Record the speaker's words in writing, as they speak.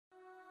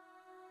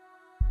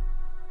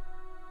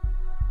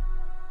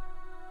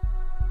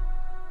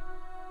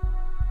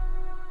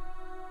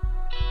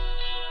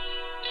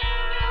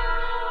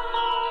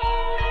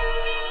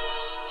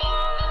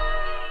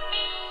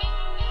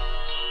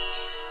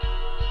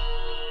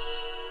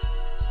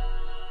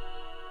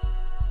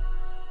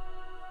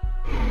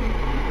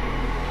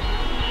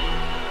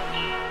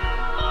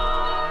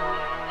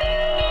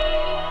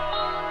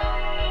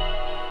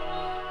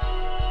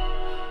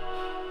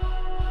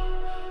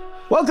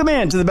Welcome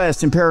in to the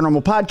best in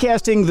paranormal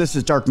podcasting. This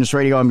is Darkness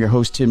Radio. I'm your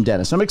host, Tim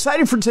Dennis. I'm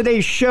excited for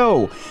today's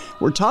show.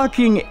 We're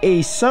talking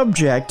a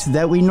subject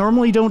that we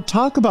normally don't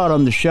talk about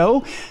on the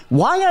show.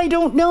 Why, I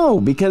don't know,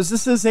 because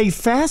this is a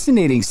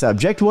fascinating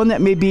subject, one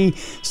that may be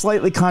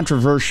slightly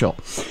controversial.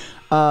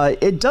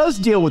 It does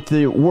deal with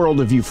the world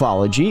of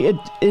ufology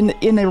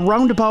in a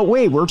roundabout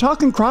way. We're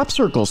talking crop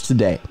circles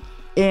today.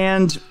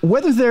 And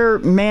whether they're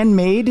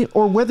man-made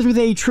or whether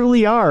they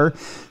truly are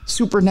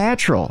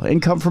supernatural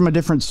and come from a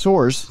different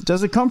source.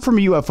 Does it come from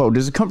a UFO?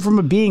 Does it come from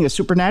a being, a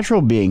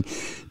supernatural being?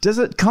 Does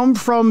it come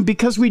from,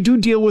 because we do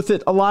deal with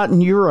it a lot in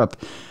Europe,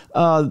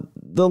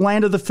 the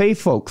land of the fae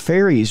folk,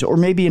 fairies, or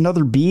maybe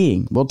another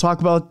being? We'll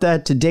talk about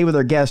that today with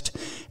our guest,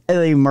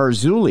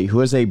 Marzulli, who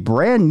has a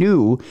brand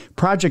new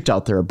project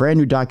out there, a brand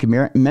new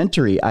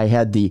documentary I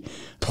had the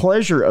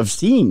pleasure of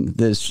seeing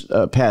this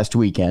past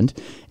weekend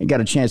and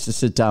got a chance to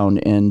sit down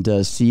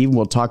and see.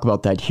 We'll talk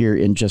about that here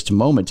in just a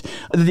moment.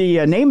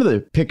 The name of the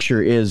picture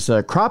is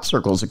Crop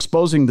Circles,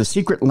 Exposing the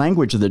Secret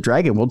Language of the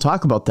Dragon. We'll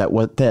talk about that,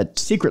 what that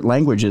secret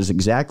language is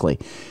exactly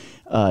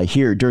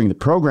here during the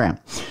program.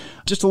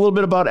 Just a little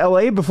bit about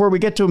LA before we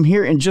get to him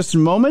here in just a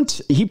moment.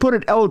 He put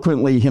it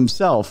eloquently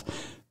himself.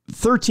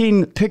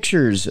 13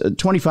 pictures,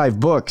 25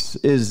 books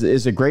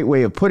is a great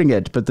way of putting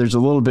it, but there's a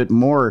little bit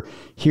more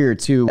here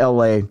to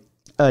LA.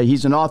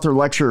 He's an author,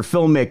 lecturer,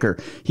 filmmaker.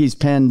 He's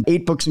penned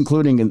 8 books,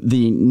 including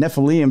the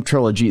Nephilim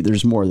trilogy.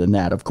 There's more than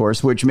that, of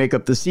course, which make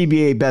up the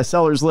CBA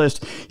bestsellers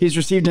list. He's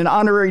received an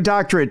honorary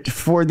doctorate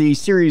for the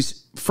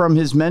series from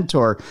his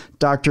mentor,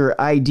 Dr.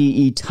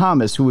 I.D.E.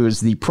 Thomas, who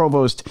was the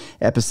provost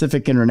at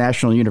Pacific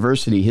International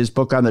University. His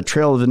book On the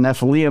Trail of the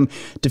Nephilim,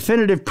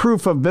 Definitive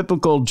Proof of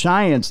Biblical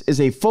Giants, is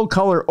a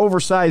full-color,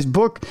 oversized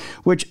book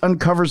which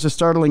uncovers the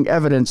startling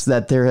evidence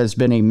that there has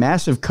been a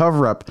massive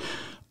cover-up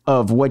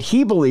of what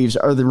he believes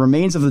are the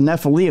remains of the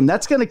Nephilim.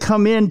 That's going to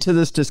come into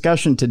this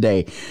discussion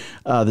today.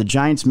 The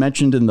giants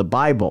mentioned in the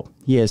Bible.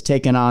 He has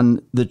taken on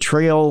the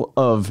trail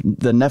of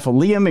the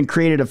Nephilim and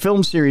created a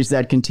film series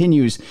that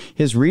continues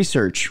his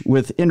research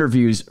with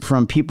interviews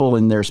from people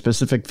in their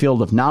specific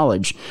field of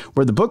knowledge.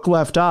 Where the book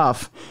left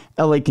off,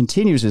 LA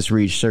continues his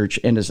research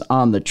and is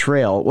on the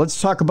trail.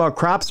 Let's talk about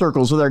crop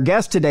circles with our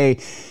guest today,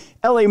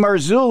 L.A.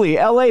 Marzulli.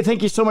 L.A.,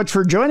 thank you so much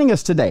for joining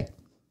us today.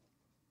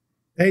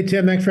 Hey,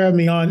 Tim, thanks for having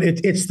me on.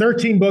 It's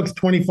 13 books,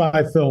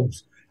 25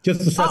 films.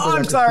 Just to set the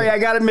I'm sorry, I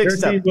got it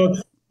mixed 13 up.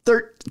 Books,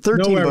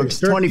 13 books,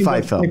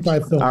 25 films.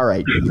 All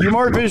right. You're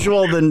more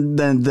visual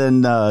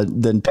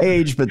than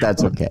Paige, but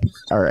that's okay.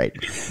 All right.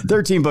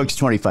 13 books,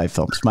 25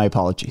 films. My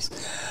apologies.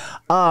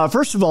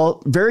 First of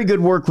all, very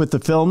good work with the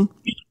film.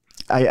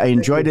 I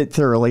enjoyed it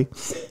thoroughly.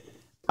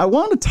 I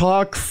want to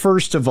talk,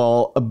 first of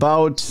all,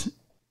 about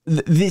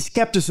the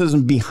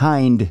skepticism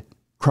behind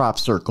crop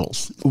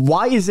circles.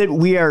 Why is it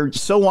we are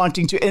so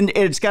wanting to, and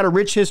it's got a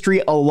rich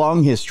history, a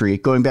long history,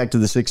 going back to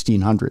the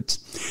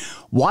 1600s.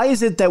 Why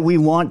is it that we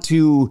want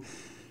to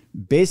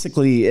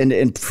basically,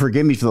 and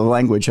forgive me for the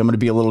language, I'm going to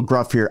be a little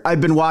gruff here. I've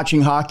been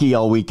watching hockey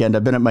all weekend.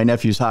 I've been at my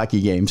nephew's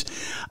hockey games.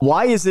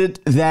 Why is it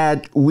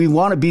that we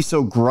want to be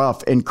so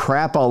gruff and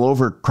crap all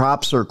over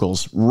crop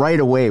circles right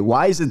away?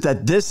 Why is it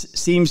that this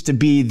seems to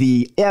be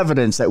the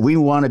evidence that we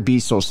want to be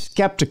so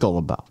skeptical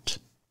about?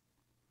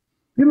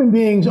 Human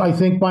beings, I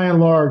think, by and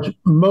large,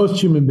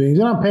 most human beings,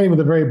 and I'm painting with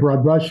a very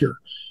broad brush here,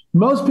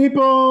 most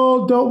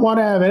people don't want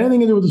to have anything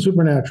to do with the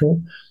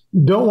supernatural,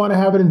 don't want to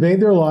have it invade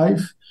their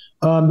life.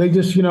 They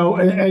just,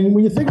 and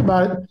when you think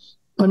about it,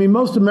 I mean,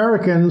 most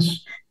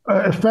Americans,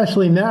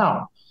 especially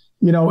now,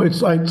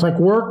 it's like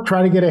work,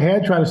 try to get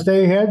ahead, try to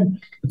stay ahead.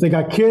 If they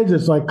got kids,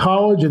 it's like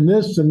college and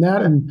this and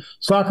that and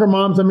soccer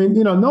moms. I mean,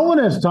 no one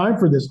has time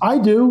for this. I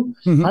do.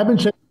 Mm-hmm. I've been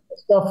checking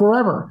this stuff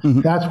forever.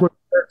 Mm-hmm. That's where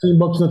 13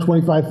 books and the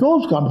 25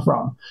 films come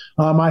from.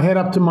 I head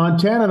up to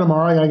Montana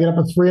tomorrow. I get up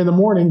at 3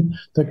 a.m.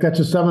 to catch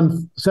a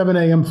 7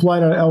 a.m.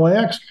 flight out of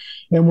LAX.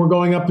 And we're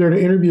going up there to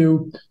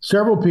interview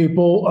several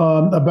people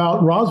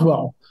about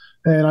Roswell.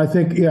 And I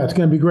think, it's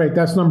going to be great.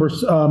 That's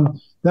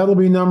that'll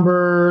be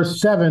number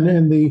 7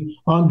 in the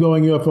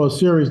ongoing UFO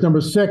series. Number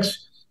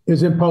 6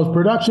 is in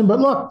post-production. But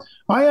look,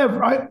 I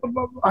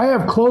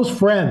have close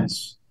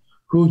friends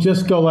who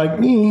just go like,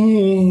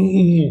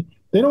 they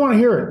don't want to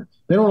hear it.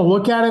 They don't want to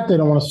look at it. They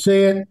don't want to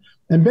see it.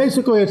 And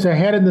basically, it's a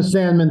head in the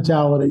sand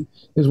mentality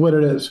is what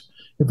it is.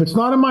 If it's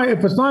not in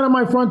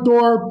my front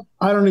door,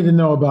 I don't need to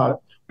know about it.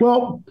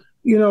 Well,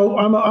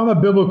 I'm a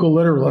biblical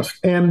literalist,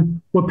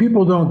 and what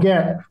people don't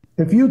get,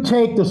 if you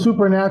take the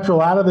supernatural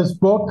out of this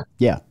book,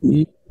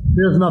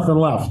 there's nothing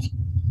left.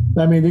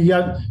 I mean,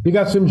 you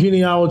got some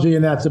genealogy,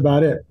 and that's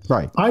about it.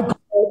 Right. I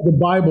call the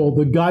Bible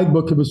the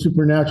guidebook of the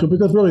supernatural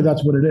because really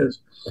that's what it is.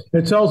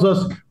 It tells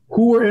us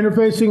who we're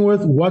interfacing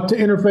with, what to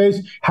interface,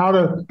 how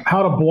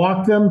to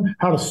block them,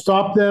 how to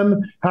stop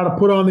them, how to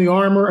put on the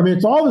armor. I mean,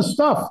 it's all this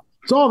stuff.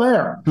 It's all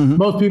there. Mm-hmm.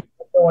 Most people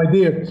have no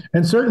idea.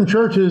 And certain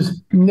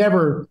churches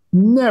never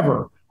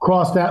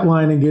cross that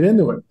line and get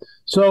into it.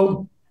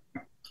 So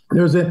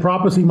there's a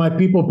prophecy, my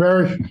people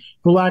perish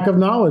for lack of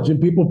knowledge,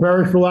 and people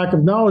perish for lack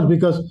of knowledge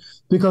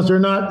because they're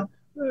not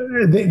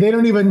they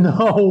don't even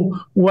know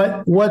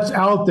what's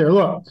out there.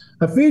 Look,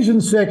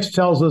 Ephesians 6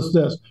 tells us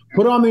this: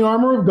 put on the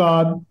armor of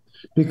God,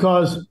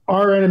 because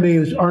our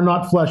enemies are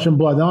not flesh and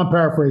blood. Now, I'm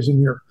paraphrasing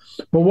here,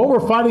 but what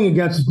we're fighting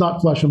against is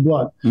not flesh and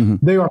blood.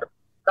 They are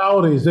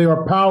principalities, they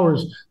are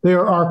powers, they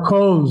are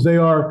archons, they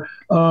are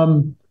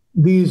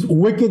these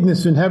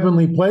wickedness in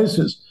heavenly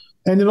places.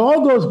 And it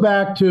all goes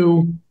back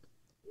to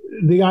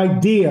the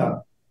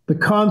idea, the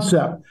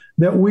concept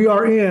that we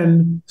are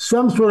in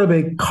some sort of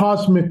a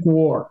cosmic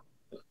war.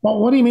 Well,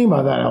 what do you mean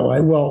by that,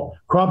 L.A.? Well,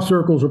 crop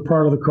circles are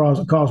part of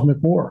the cosmic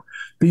war.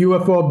 The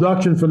UFO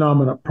abduction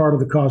phenomena, part of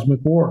the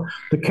cosmic war.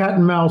 The cat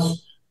and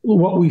mouse,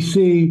 what we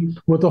see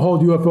with the whole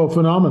UFO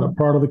phenomena,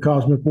 part of the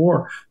cosmic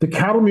war. The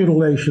cattle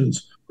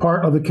mutilations,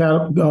 part of the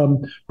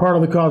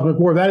cosmic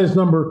war. That is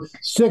number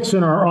 6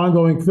 in our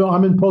ongoing film.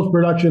 I'm in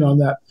post-production on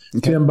that,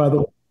 okay. Tim, by the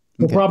way.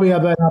 We'll probably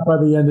have that out by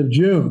the end of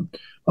June.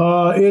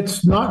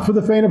 It's not for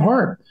the faint of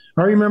heart.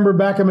 I remember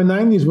back in the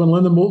 90s when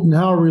Linda Moulton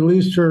Howe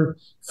released her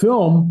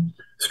film,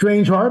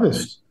 Strange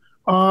Harvest.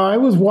 I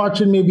was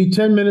watching maybe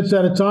 10 minutes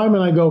at a time,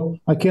 and I go,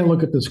 I can't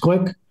look at this.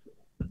 Click.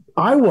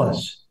 I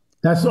was.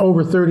 That's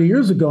over 30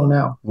 years ago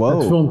now.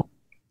 Whoa. That film.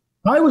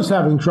 I was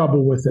having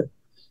trouble with it,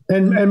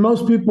 and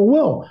most people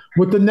will.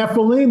 With the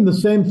Nephilim, the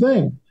same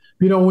thing.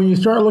 You know, when you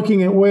start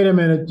looking at, wait a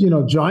minute,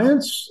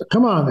 giants?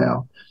 Come on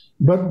now.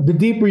 But the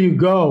deeper you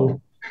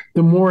go,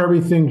 the more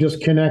everything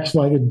just connects,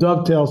 like it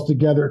dovetails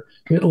together.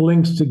 It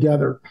links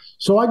together.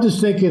 So I just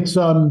think it's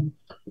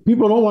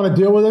people don't want to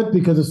deal with it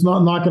because it's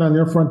not knocking on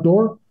their front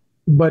door,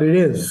 but it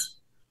is.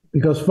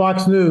 Because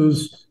Fox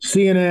News,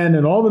 CNN,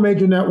 and all the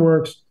major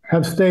networks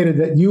have stated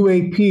that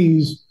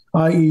UAPs,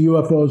 i.e.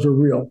 UFOs, are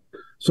real.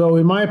 So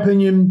in my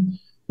opinion,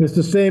 it's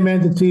the same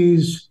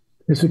entities.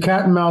 It's a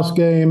cat and mouse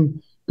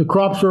game. The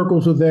crop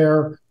circles are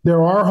there.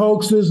 There are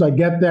hoaxes. I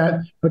get that.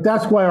 But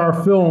that's why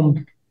our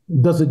film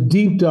does a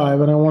deep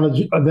dive. And I want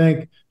to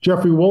thank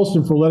Jeffrey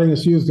Wilson for letting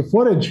us use the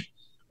footage.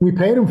 We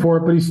paid him for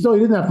it, but he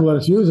didn't have to let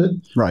us use it.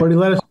 Right. But he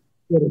let us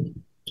use footage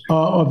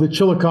of the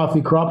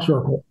Chillicothe crop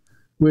circle,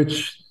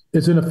 which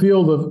is in a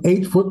field of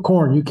 8-foot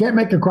corn. You can't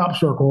make a crop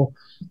circle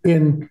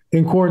in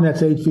corn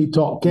that's 8 feet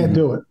tall. Can't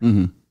do it.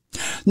 Mm-hmm.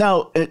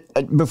 Now,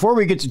 before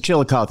we get to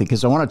Chillicothe,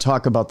 because I want to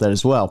talk about that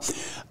as well,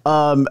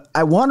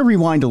 I want to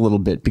rewind a little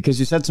bit because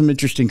you said some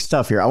interesting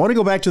stuff here. I want to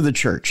go back to the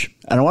church,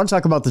 and I want to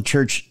talk about the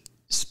church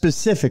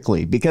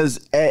specifically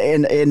because,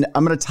 and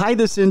I'm going to tie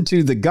this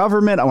into the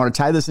government. I want to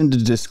tie this into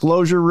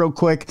disclosure real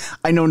quick.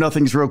 I know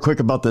nothing's real quick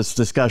about this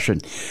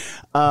discussion.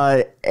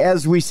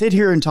 As we sit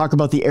here and talk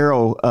about the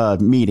Arrow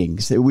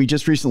meetings, we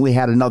just recently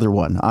had another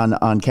one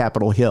on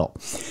Capitol Hill.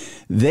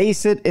 They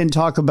sit and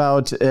talk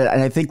about,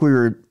 and I think we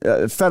were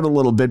fed a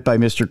little bit by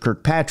Mr.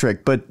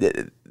 Kirkpatrick, but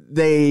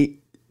they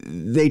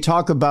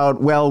talk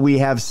about, well, we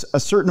have a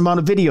certain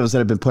amount of videos that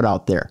have been put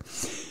out there.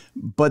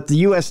 But the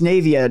U.S.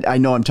 Navy, I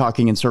know I'm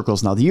talking in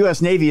circles now, the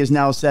U.S. Navy has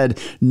now said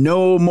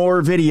no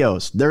more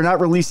videos. They're not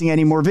releasing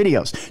any more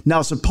videos.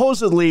 Now,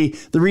 supposedly,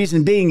 the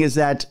reason being is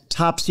that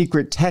top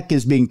secret tech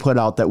is being put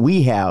out that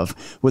we have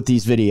with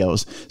these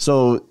videos.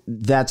 So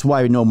that's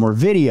why no more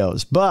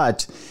videos.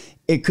 But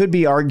it could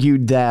be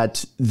argued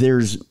that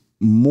there's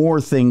more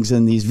things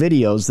in these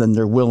videos than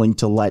they're willing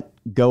to let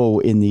go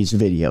in these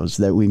videos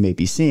that we may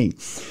be seeing.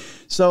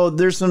 So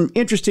there's some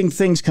interesting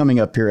things coming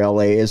up here,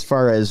 LA, as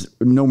far as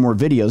no more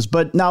videos.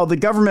 But now the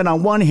government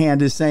on one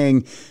hand is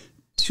saying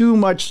too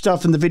much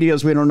stuff in the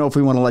videos. We don't know if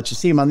we want to let you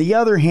see them. On the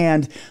other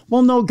hand,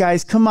 well, no,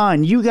 guys, come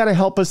on. You got to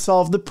help us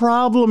solve the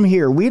problem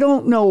here. We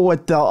don't know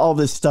what all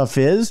this stuff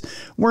is.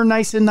 We're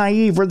nice and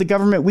naive. We're the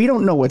government. We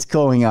don't know what's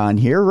going on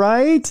here,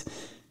 right?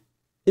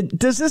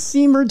 Does this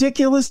seem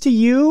ridiculous to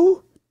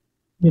you?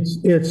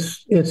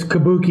 It's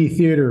kabuki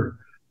theater.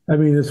 I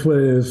mean, that's what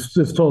it is.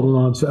 It's total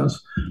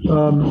nonsense.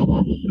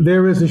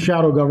 There is a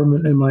shadow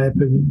government, in my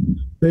opinion.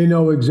 They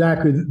know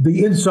exactly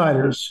the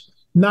insiders,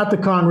 not the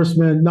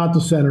congressmen, not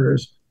the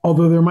senators,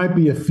 although there might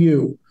be a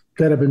few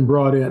that have been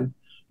brought in.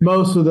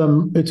 Most of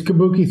them, it's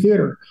kabuki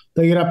theater.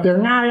 They get up there,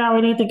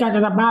 we need to get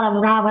to the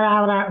bottom.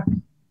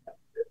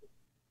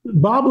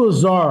 Bob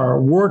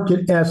Lazar worked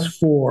at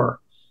S4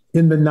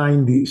 in the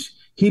 90s.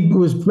 He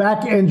was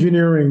back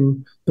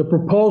engineering the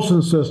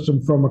propulsion system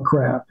from a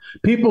craft.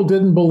 People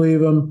didn't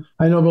believe him.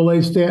 I know the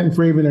late Stanton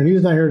Friedman, and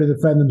he's not here to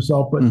defend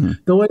himself, but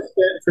the late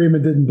Stanton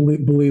Friedman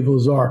didn't believe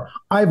Lazar.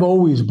 I've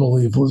always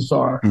believed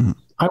Lazar.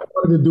 I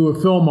wanted to do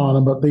a film on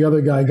him, but the other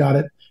guy got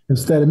it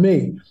instead of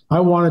me. I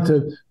wanted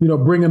to,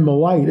 bring him the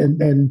light,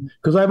 and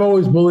because I've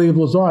always believed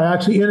Lazar. I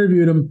actually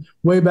interviewed him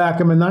way back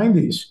in the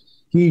 90s.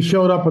 He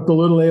showed up at the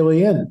Little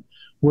Alien,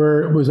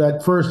 where it was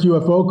that first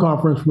UFO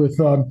conference with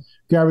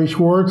Gary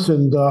Schwartz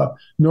and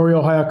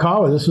Norio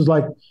Hayakawa. This is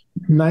like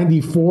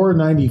 94,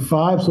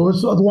 95. So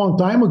it's a long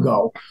time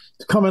ago.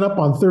 It's coming up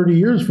on 30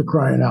 years, for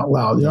crying out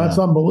loud. That's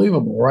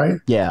unbelievable, right?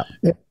 Yeah.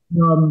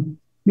 And,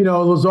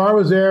 Lazar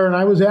was there and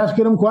I was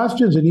asking him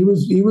questions and he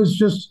was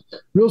just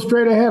real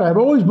straight ahead. I've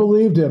always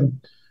believed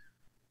him.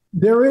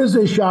 There is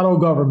a shadow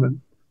government.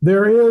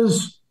 There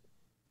is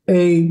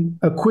a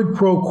quid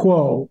pro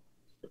quo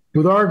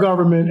with our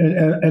government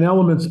and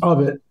elements of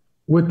it,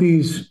 with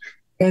these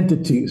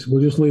entities.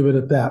 We'll just leave it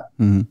at that.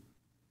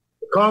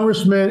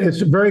 Congressmen,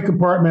 it's very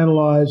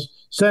compartmentalized.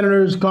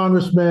 Senators,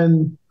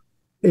 congressmen,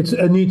 it's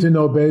a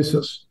need-to-know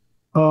basis.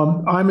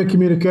 I'm in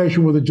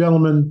communication with a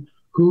gentleman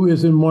who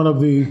is in one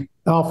of the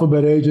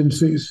alphabet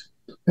agencies.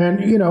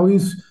 And, you know,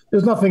 he's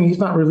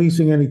not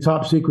releasing any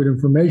top secret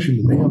information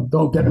to me.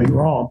 Don't get me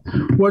wrong.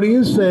 What he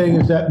is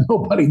saying is that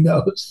nobody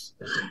knows.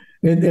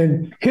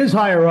 And his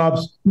higher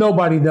ups,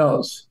 nobody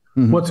knows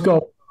what's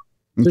going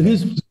on. So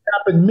he's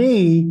tapping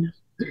me.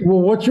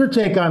 Well, what's your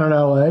take on it,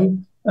 LA?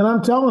 And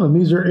I'm telling him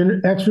these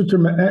are extra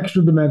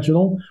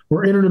dimensional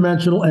or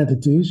interdimensional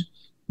entities,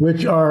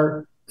 which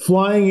are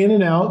flying in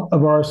and out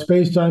of our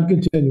space-time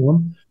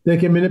continuum. They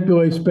can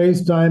manipulate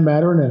space-time,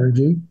 matter, and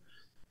energy.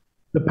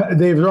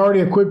 There's already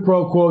a quid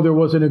pro quo. There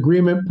was an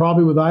agreement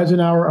probably with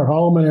Eisenhower at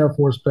Holloman Air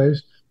Force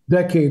Base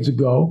decades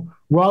ago.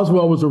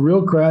 Roswell was a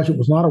real crash. It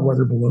was not a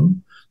weather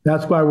balloon.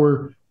 That's why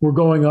we're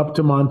going up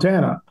to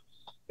Montana,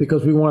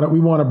 because we want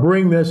to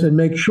bring this and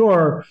make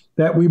sure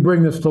that we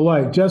bring this to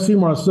light. Jesse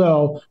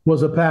Marcel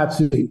was a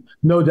patsy,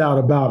 no doubt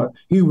about it.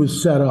 He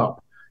was set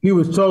up. He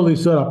was totally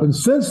set up. And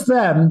since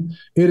then,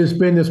 it has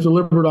been this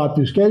deliberate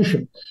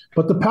obfuscation.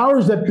 But the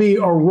powers that be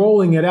are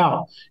rolling it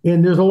out.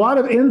 And there's a lot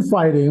of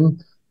infighting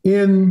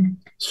in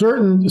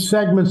certain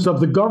segments of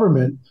the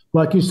government.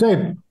 Like you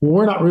say, well,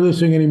 we're not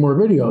releasing any more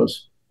videos.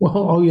 Well,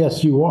 oh,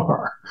 yes, you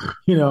are.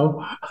 You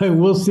know, and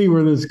we'll see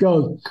where this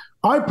goes.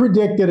 I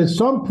predict that at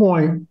some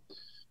point,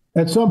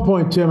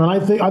 Tim, and I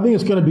think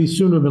it's going to be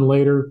sooner than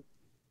later,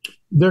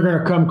 they're going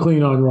to come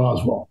clean on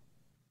Roswell.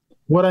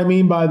 What I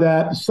mean by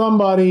that,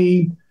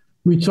 somebody,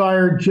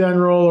 retired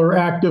general or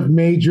active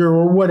major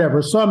or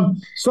whatever,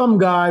 some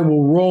guy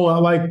will roll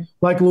out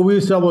like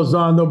Luis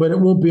Elizondo, but it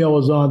won't be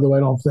Elizondo, I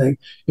don't think.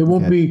 It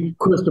won't be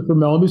Christopher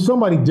Mellon. It'll be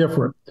somebody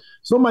different,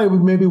 somebody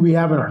maybe we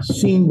haven't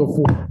seen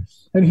before.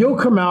 And he'll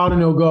come out and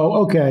he'll go,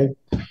 okay,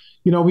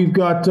 you know, we've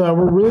got,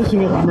 we're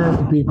releasing it to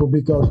American people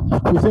because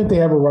we think they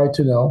have a right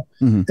to know.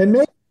 And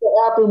maybe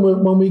it'll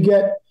happen when we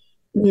get,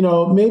 you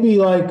know, maybe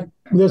like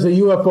there's a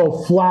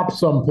UFO flap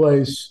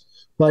someplace,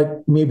 like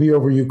maybe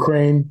over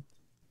Ukraine.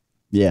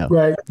 Yeah.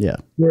 Right. Yeah.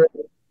 Where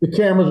the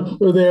cameras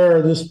are there,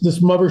 and this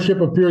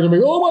mothership appears and we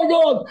go, oh my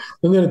God,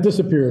 and then it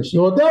disappears.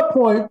 So at that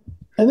point,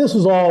 and this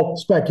is all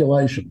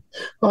speculation,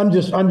 I'm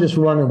just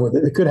running with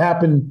it. It could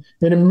happen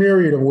in a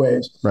myriad of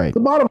ways. Right.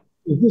 The bottom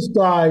line is this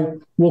guy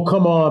will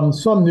come on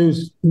some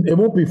news. It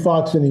won't be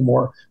Fox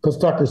anymore because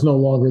Tucker's no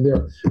longer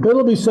there.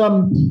 It'll be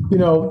some, you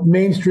know,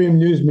 mainstream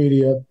news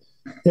media,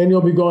 and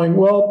you'll be going,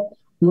 well,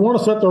 we want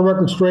to set the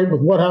record straight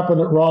with what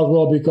happened at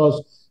Roswell because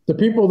the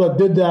people that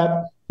did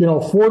that, you know,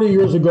 40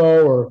 years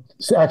ago, or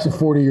actually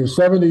 40 years,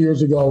 70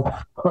 years ago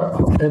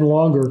and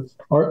longer,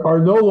 are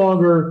no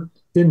longer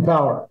in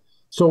power.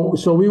 So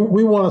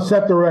we want to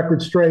set the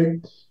record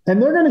straight.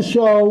 And they're going to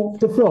show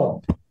the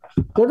film.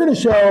 They're going to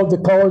show the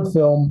colored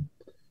film,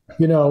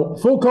 you know,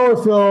 full color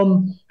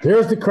film.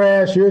 Here's the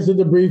crash. Here's the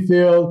debris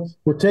field.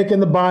 We're taking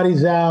the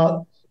bodies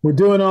out. We're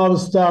doing all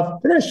this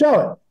stuff. They're going to show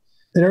it.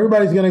 And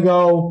everybody's going to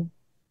go,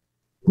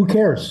 who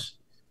cares?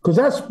 Because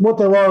that's what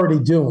they're already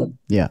doing.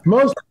 Yeah.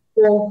 Most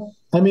people,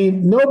 I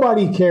mean,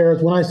 nobody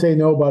cares. When I say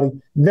nobody,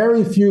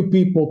 very few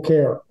people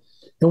care.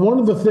 And one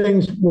of the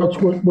things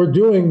what we're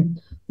doing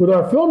with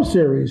our film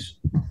series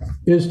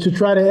is to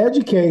try to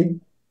educate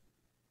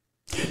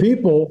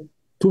people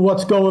to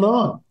what's going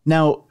on.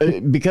 Now,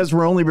 because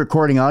we're only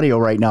recording audio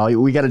right now,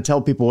 we got to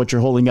tell people what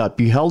you're holding up.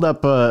 You held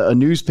up a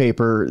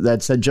newspaper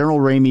that said General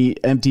Ramey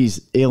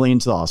empties alien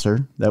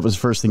saucer. That was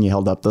the first thing you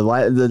held up.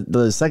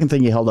 The second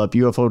thing you held up,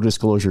 UFO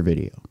disclosure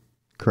video.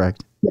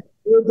 Correct? Yeah,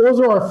 those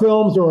are our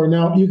films, or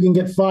now you can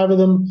get 5 of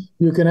them.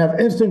 You can have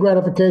instant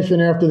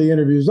gratification after the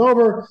interview's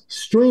over.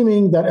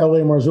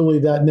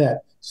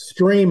 Streaming.lamarzulli.net.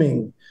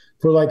 Streaming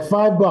for like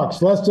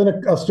 $5, less than a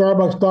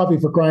Starbucks coffee,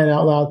 for crying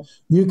out loud.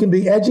 You can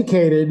be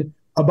educated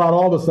about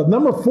all this stuff.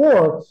 Number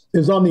 4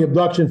 is on the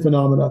abduction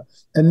phenomena.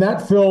 And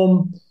that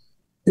film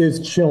is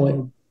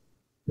chilling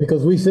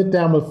because we sit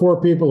down with 4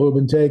 people who have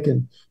been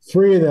taken,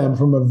 3 of them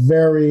from a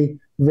very,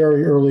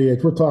 very early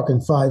age. We're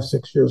talking 5,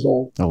 6 years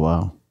old. Oh,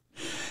 wow.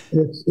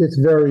 It's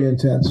very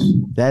intense.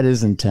 That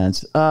is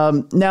intense.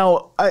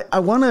 Now, I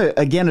want to,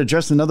 again,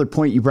 address another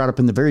point you brought up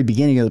in the very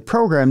beginning of the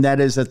program. That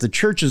is that the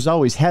church has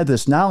always had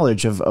this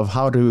knowledge of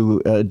how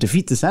to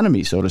defeat this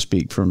enemy, so to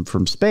speak,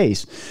 from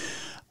space.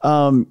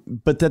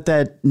 But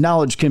that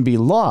knowledge can be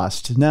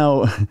lost.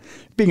 Now,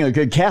 being a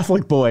good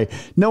Catholic boy,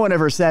 no one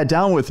ever sat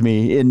down with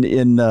me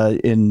in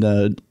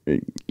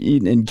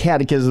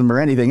catechism or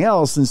anything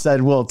else and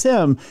said, "Well,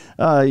 Tim,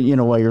 you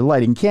know, while you're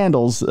lighting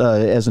candles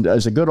as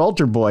a good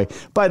altar boy,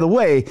 by the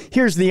way,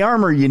 here's the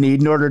armor you need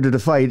in order to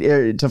fight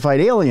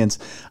aliens."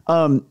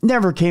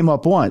 Never came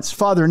up once.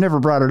 Father never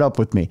brought it up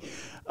with me.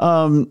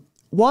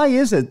 Why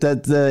is it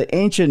that the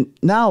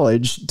ancient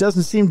knowledge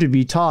doesn't seem to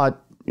be taught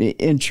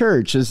in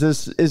church? Is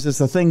this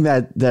a thing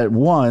that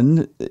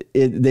one,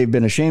 they've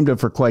been ashamed of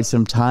for quite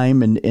some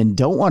time and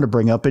don't want to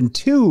bring up? And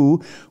 2,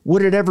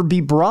 would it ever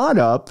be brought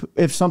up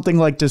if something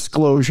like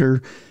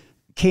disclosure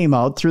came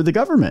out through the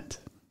government?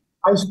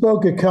 I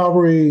spoke at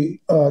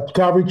Calvary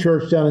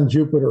Church down in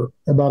Jupiter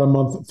about a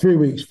month, 4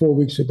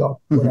 weeks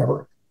ago,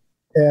 whatever.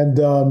 And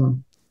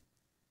the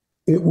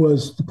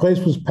place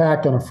was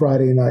packed on a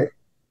Friday night,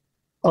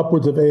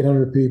 upwards of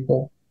 800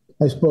 people.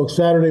 I spoke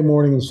Saturday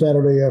morning and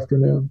Saturday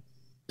afternoon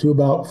to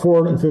about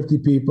 450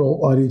 people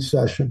on each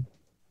session,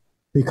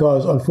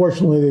 because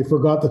unfortunately they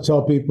forgot to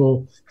tell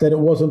people that it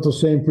wasn't the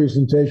same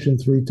presentation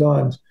 3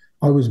 times.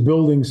 I was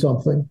building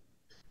something.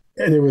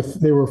 And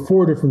there were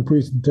 4 different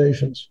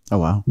presentations. Oh,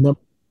 wow.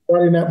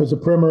 Friday night was a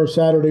primer.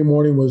 Saturday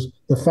morning was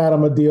the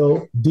Fatima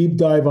deal, deep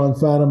dive on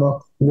Fatima,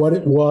 what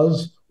it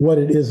was, what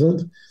it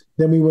isn't.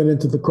 Then we went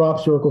into the crop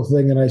circle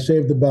thing, and I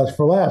saved the best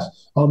for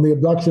last on the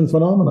abduction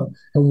phenomena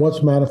and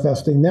what's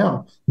manifesting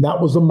now.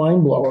 That was a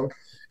mind blower.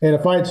 And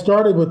if I had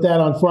started with that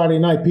on Friday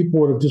night,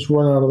 people would have just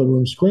run out of the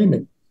room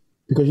screaming,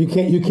 because you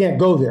can't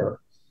go there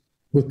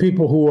with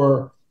people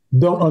who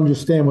don't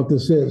understand what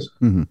this is.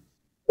 Mm-hmm.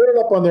 Put it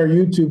up on their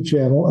YouTube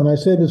channel, and I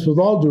say this with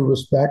all due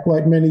respect,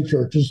 like many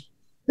churches,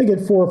 they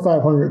get 400 or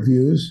 500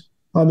 views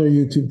on their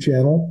YouTube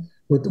channel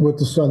with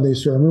the Sunday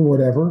sermon,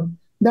 whatever.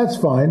 That's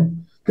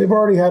fine. They've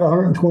already had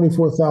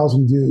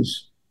 124,000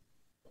 views.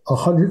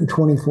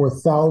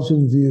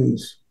 124,000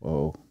 views.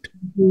 Whoa.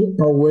 People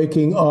are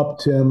waking up,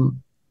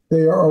 Tim.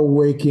 They are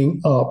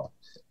waking up.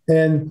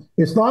 And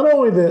it's not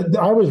only that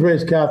I was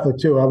raised Catholic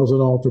too. I was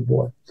an altar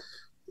boy.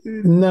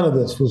 None of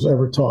this was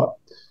ever taught.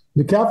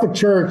 The Catholic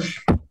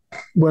Church,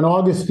 when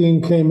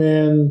Augustine came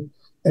in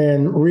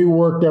and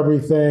reworked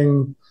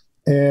everything,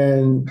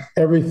 and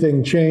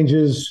everything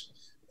changes,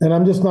 and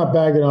I'm just not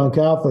bagging on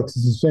Catholics.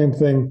 It's the same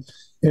thing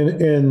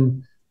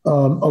in a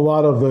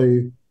lot of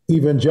the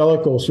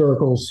evangelical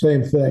circles,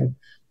 same thing.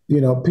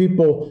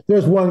 People,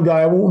 there's one guy,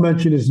 I won't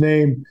mention his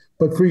name,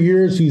 but for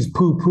years he's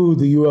poo-pooed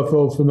the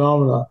UFO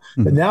phenomena.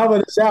 But now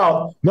that it's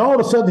out, now all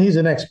of a sudden he's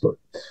an expert,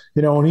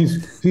 and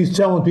he's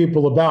telling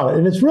people about it.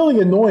 And it's really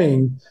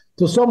annoying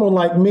to someone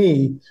like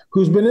me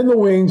who's been in the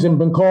wings and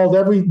been called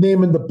every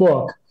name in the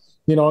book.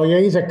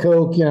 He's a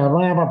kook, blah,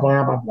 blah,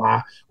 blah, blah,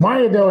 blah. Why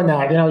are you doing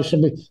that? You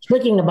should be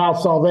speaking about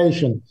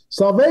salvation.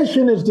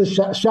 Salvation is the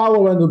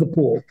shallow end of the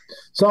pool.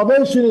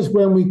 Salvation is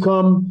when we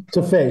come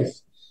to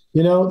faith.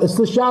 It's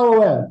the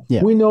shallow end.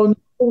 Yeah. We know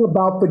nothing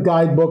about the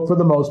guidebook for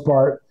the most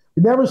part.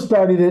 We never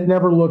studied it,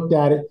 never looked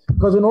at it,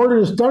 because in order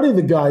to study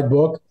the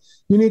guidebook,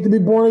 you need to be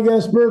born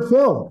again, spirit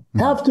filled.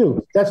 Have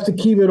to. That's the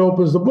key that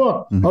opens the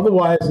book.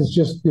 Otherwise, it's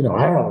just, I don't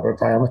know.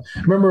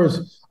 Remember,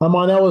 I'm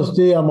on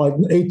LSD. I'm like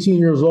 18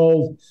 years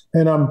old,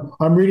 and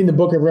I'm reading the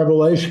book of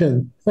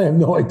Revelation. I have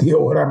no idea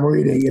what I'm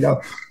reading.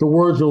 The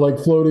words are like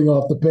floating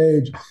off the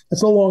page.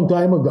 That's a long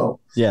time ago.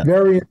 Yeah.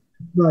 Very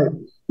right.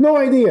 No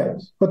idea.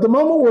 But the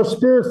moment we're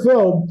spirit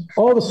filled,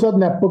 all of a sudden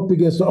that book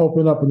begins to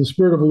open up, and the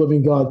Spirit of a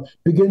living God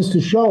begins to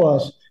show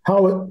us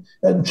how it.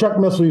 And Chuck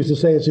Missler used to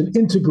say it's an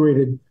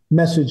integrated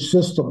message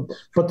system.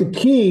 But the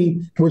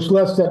key, which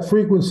lets that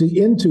frequency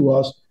into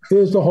us,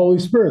 is the Holy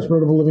Spirit,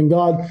 Spirit of a living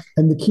God.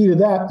 And the key to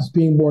that is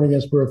being born again,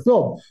 spirit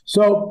filled.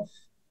 So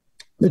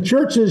the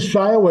churches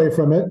shy away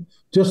from it,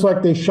 just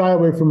like they shy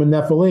away from a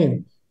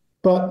Nephilim.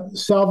 But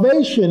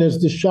salvation is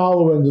the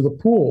shallow end of the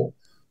pool.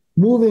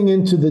 Moving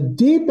into the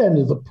deep end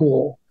of the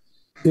pool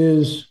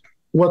is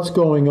what's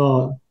going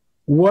on.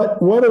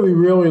 What are we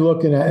really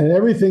looking at? And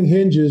everything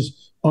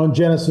hinges on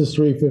Genesis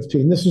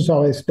 3:15. This is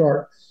how I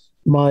start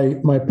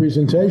my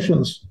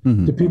presentations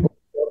to people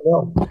who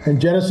don't know. And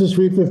Genesis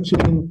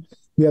 3:15,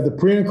 you have the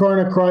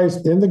pre-incarnate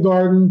Christ in the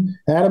garden.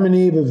 Adam and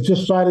Eve have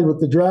just sided with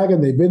the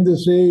dragon. They've been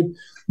deceived,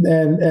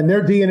 and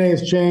their DNA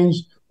has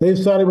changed. They've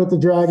sided with the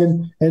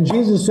dragon. And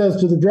Jesus says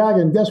to the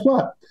dragon, guess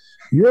what?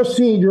 Your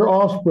seed, your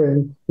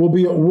offspring, will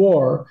be at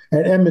war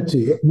and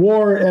enmity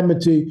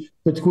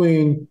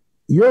between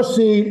your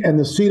seed and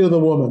the seed of the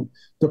woman.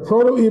 The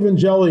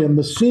proto-evangelium,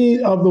 the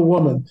seed of the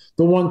woman,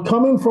 the one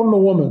coming from the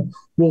woman,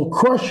 will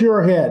crush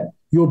your head.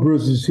 You'll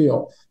bruise his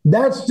heel.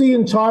 That's the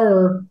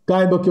entire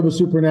guidebook of a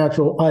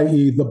supernatural,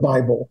 i.e. the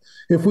Bible.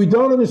 If we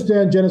don't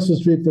understand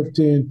Genesis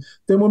 3:15,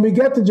 then when we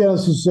get to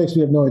Genesis 6,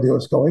 we have no idea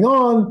what's going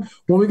on.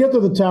 When we get to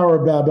the Tower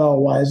of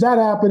Babel, why is that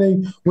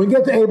happening? When we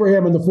get to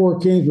Abraham and the 4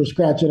 kings, we're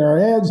scratching our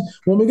heads.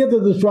 When we get to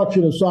the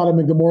destruction of Sodom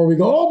and Gomorrah, we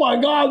go, oh my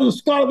God, this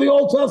God of the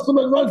Old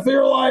Testament, run for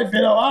your life,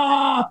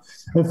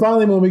 And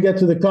finally, when we get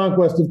to the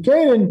conquest of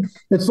Canaan,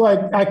 it's like,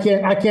 I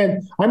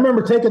can't. I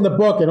remember taking the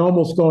book and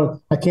almost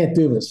going, I can't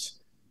do this.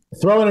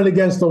 Throwing it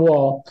against the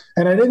wall.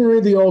 And I didn't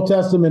read the Old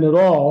Testament at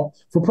all.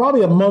 For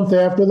probably a month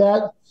after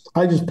that,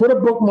 I just put a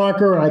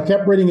bookmarker and I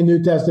kept reading the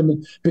New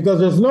Testament, because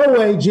there's no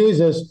way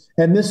Jesus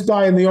and this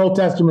guy in the Old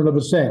Testament are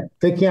the same.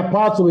 They can't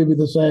possibly be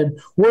the same.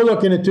 We're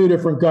looking at 2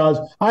 different gods.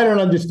 I don't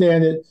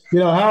understand it.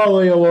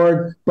 Hallelujah,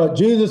 Lord. But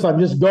Jesus, I'm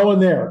just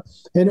going there.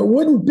 And it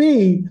wouldn't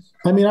be,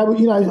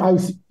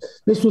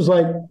 this was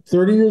like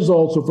 30 years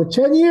old. So for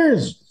 10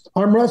 years,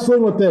 I'm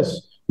wrestling with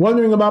this.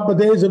 Wondering about the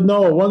days of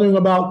Noah, wondering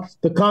about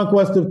the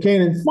conquest of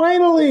Canaan.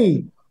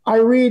 Finally, I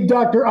read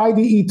Dr.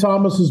 I.D.E.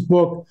 Thomas's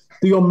book,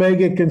 The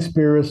Omega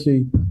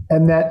Conspiracy,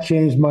 and that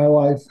changed my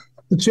life.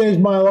 that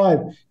changed my life.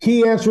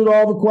 He answered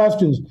all the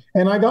questions,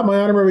 and I got my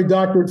honorary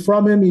doctorate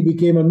from him. He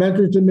became a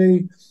mentor to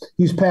me.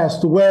 He's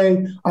passed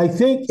away. I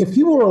think if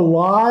he were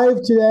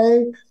alive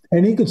today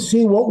and he could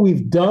see what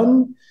we've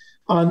done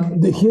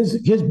on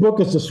his book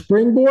as a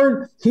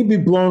springboard, he'd be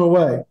blown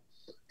away.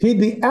 He'd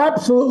be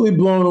absolutely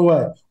blown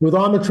away with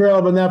On the Trail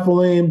of a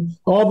Nephilim,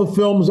 all the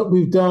films that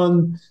we've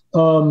done,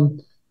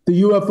 the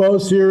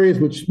UFO series,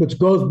 which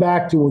goes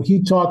back to what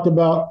he talked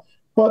about.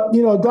 But,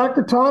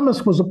 Dr.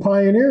 Thomas was a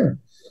pioneer,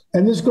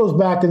 and this goes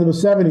back into the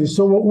 70s.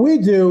 So what we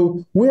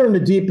do, we're in the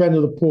deep end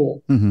of the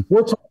pool. Mm-hmm.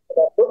 We're talking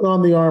about putting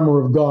on the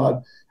armor of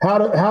God, how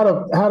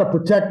to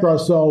protect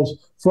ourselves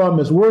from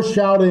this. We're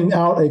shouting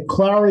out a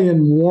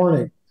clarion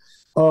warning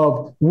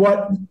of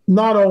what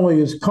not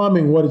only is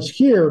coming, what is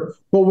here,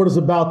 but what is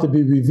about to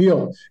be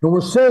revealed. And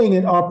we're saying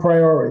it our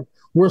priority.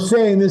 We're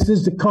saying this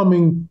is the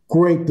coming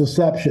great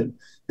deception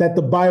that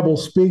the Bible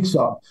speaks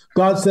of.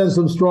 God sends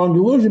them strong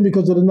delusion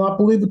because they did not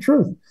believe the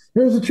truth.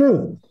 Here's the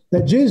truth,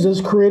 that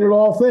Jesus created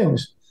all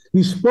things.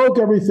 He spoke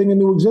everything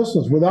into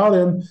existence. Without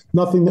him,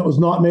 nothing that was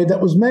not made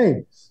that was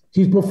made.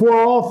 He's before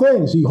all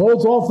things. He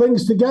holds all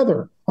things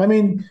together. I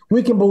mean,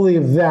 we can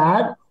believe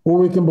that, or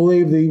we can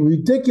believe the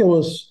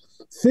ridiculous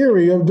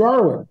theory of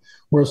Darwin,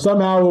 where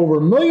somehow over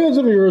millions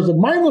of years of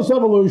mindless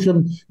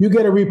evolution, you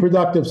get a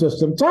reproductive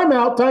system. Time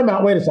out,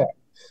 wait a second,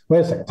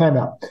 time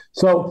out.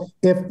 So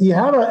if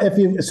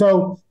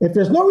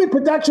there's no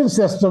reproduction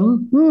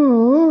system,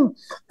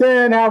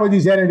 then how are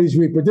these entities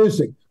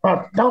reproducing?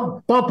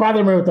 Don't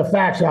bother me with the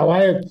facts,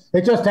 LA.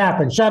 It just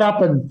happened. Shut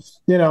up and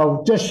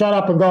just shut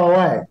up and go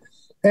away.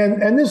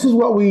 And this is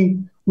what we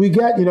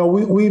get.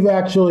 We've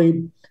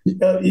actually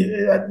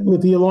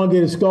with the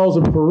elongated skulls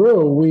in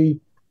Peru, we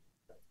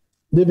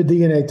did the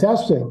DNA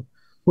testing.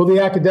 Well,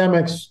 the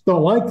academics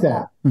don't like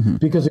that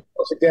because it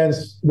goes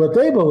against what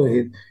they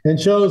believe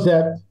and shows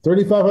that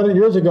 3,500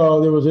 years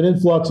ago, there was an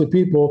influx of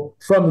people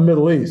from the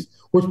Middle East,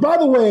 which, by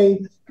the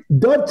way,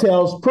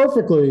 dovetails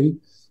perfectly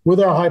with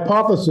our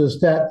hypothesis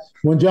that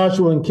when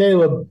Joshua and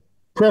Caleb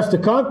pressed the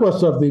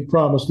conquest of the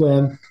Promised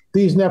Land,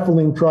 these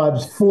Nephilim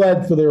tribes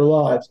fled for their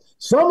lives.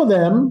 Some of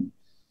them,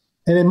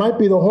 and it might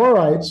be the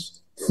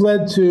Horites,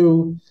 fled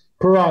to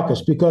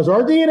Caracas because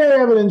our DNA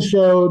evidence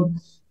showed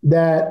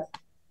that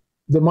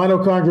the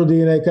mitochondrial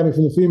DNA coming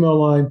from the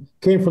female line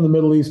came from the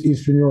Middle East,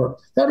 Eastern Europe.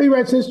 That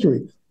rewrites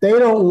history. They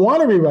don't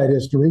want to rewrite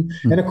history.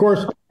 And of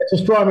course, it's a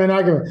straw man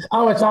argument.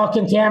 Oh, it's all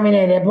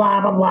contaminated, blah,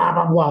 blah, blah,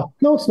 blah, blah.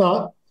 No, it's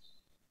not.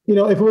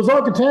 If it was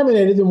all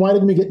contaminated, then why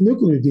didn't we get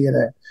nuclear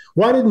DNA?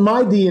 Why didn't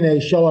my DNA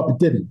show up? It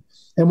didn't.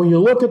 And when you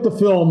look at the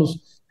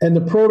films and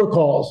the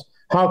protocols,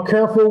 how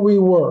careful we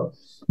were.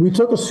 We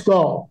took a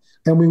skull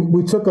and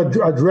we took a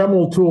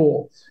Dremel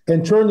tool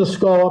and turned the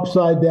skull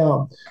upside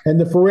down. And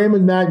the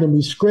foramen magnum,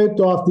 we scraped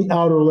off the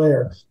outer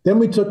layer. Then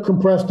we took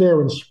compressed air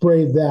and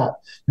sprayed that.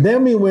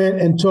 Then we went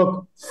and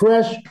took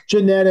fresh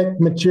genetic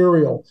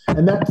material.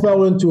 And that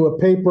fell into a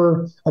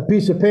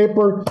piece of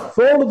paper,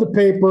 folded the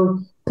paper,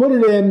 put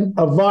it in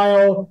a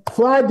vial,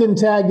 flagged and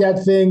tagged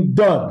that thing,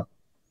 done.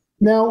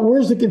 Now,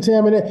 where's the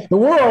contamination?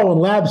 And we're all in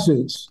lab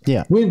suits.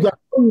 Yeah. We've got,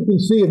 all you can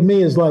see of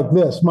me is like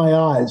this, my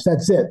eyes.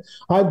 That's it.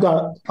 I've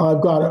got a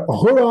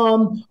hood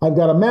on. I've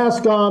got a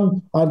mask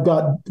on. I've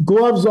got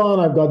gloves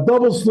on. I've got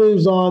double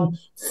sleeves on,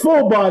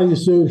 full body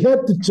suit,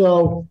 head to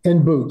toe,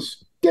 and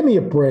boots. Give me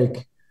a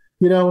break.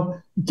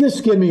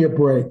 Just give me a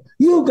break.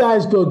 You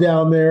guys go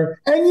down there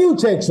and you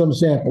take some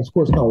samples. Of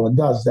course, no one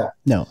does that.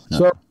 No.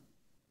 So,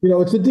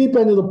 it's the deep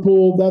end of the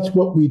pool. That's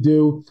what we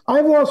do.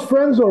 I've lost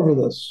friends over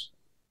this.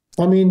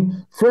 I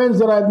mean, friends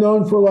that I've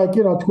known for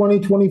 20,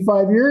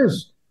 25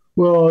 years.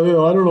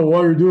 Well, I don't know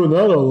why you're doing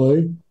that,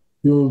 LA.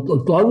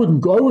 I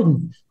wouldn't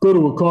go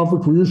to a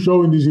conference where you're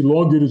showing these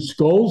elongated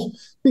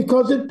skulls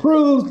because it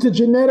proves the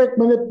genetic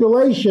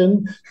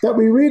manipulation that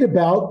we read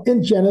about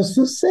in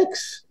Genesis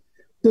 6.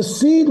 The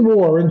seed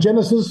war in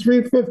Genesis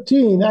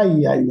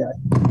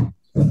 3:15.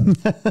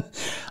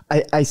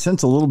 I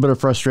sense a little bit of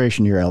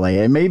frustration here, LA.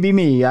 It may be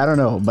me. I don't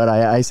know, but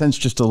I sense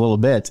just a little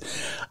bit.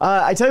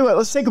 I tell you what,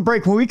 let's take a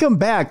break. When we come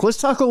back, let's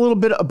talk a little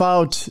bit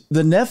about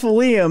the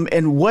Nephilim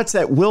and what's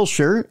at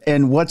Wilshire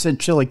and what's at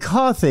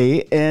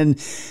Chillicothe.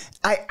 And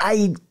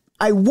I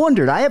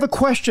wondered, I have a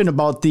question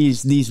about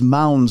these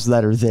mounds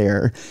that are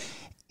there.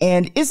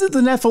 And is it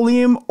the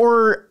Nephilim,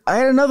 or I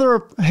had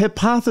another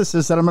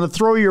hypothesis that I'm going to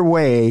throw your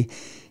way.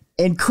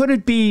 And could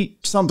it be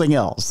something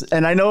else?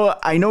 And I know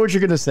what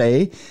you're going to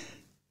say,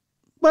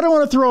 but I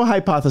want to throw a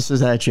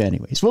hypothesis at you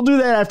anyways. We'll do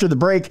that after the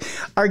break.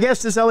 Our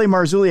guest is L.A.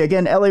 Marzulli.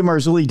 Again,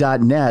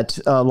 lamarzulli.net.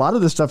 A lot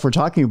of the stuff we're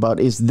talking about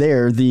is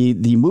there. The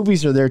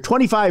movies are there.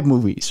 25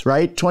 movies,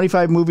 right?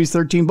 25 movies,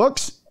 13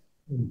 books?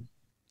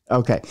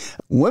 Okay.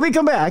 When we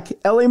come back,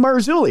 L.A.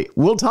 Marzulli,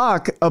 we'll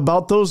talk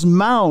about those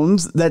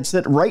mounds that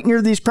sit right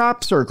near these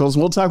crop circles.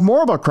 We'll talk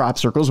more about crop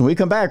circles when we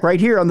come back right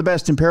here on the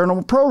Best in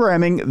Paranormal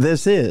Programming.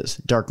 This is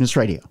Darkness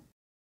Radio.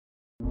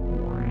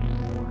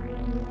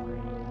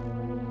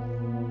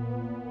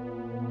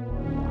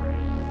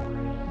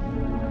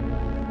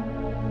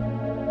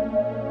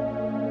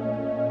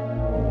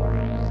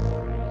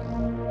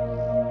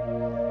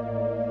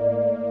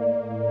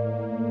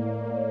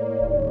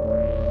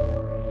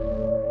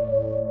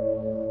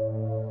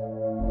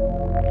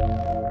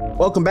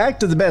 Welcome back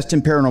to the Best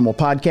in Paranormal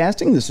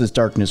Podcasting. This is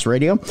Darkness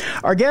Radio.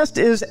 Our guest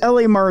is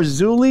L.A.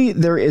 Marzulli.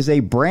 There is a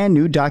brand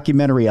new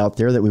documentary out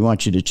there that we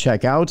want you to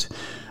check out.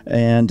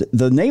 And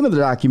the name of the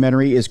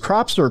documentary is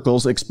Crop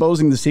Circles,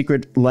 Exposing the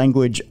Secret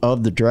Language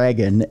of the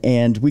Dragon.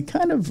 And we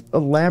kind of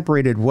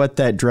elaborated what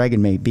that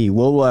dragon may be.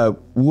 We'll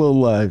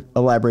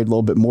elaborate a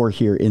little bit more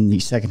here in the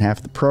second half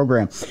of the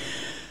program.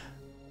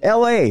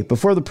 L.A.,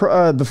 before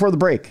the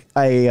break,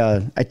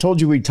 I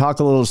told you we'd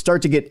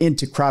start to get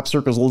into crop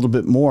circles a little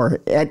bit more.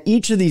 At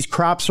each of these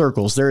crop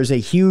circles, there is a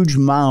huge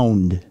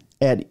mound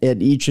at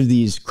each of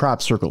these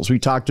crop circles. We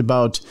talked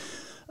about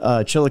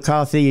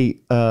Chillicothe,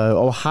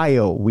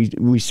 Ohio.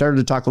 We started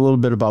to talk a little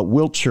bit about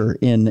Wiltshire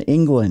in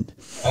England.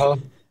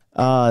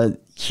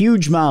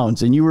 Huge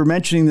mounds, and you were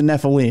mentioning the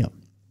Nephilim,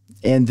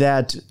 and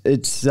that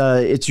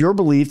it's your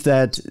belief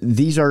that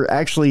these are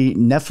actually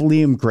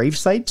Nephilim grave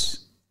sites.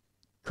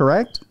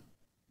 Correct?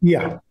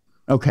 Yeah.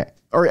 Okay.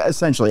 Or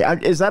essentially,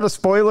 is that a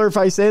spoiler if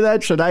I say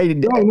that? Should I?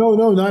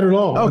 No, not at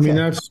all. Okay. I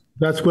mean,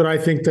 that's what I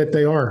think that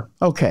they are.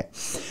 Okay.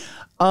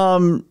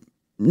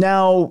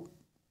 Now,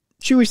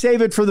 should we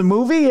save it for the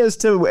movie as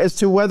to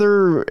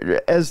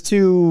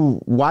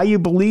why you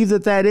believe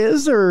that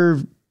is,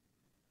 or?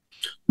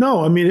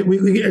 No, I mean,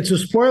 it's a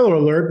spoiler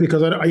alert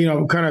because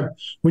kind of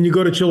when you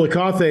go to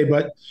Chillicothe,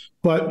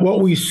 but what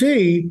we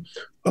see,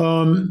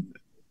 not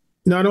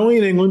only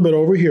in England but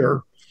over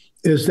here,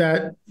 is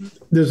that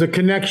there's a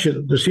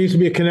connection. There seems to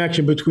be a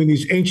connection between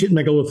these ancient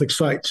megalithic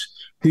sites,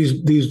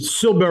 these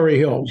Silbury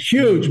Hills,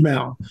 huge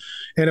mound.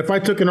 And if I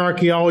took an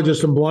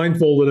archaeologist and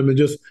blindfolded him and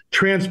just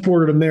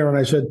transported him there, and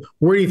I said,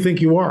 "Where do you think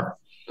you are?"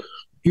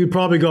 He'd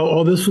probably go,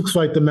 "Oh, this looks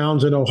like the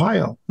mounds in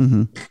Ohio."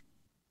 Mm-hmm.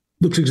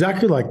 Looks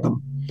exactly like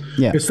them.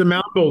 Yeah, it's the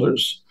mound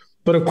builders.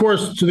 But of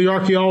course, to the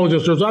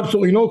archaeologist, there's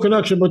absolutely no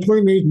connection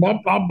between these. Blah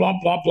blah blah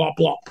blah blah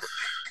blah.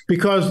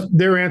 Because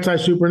they're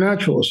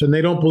anti-supernaturalists and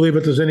they don't believe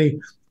that there's any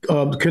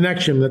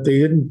connection, that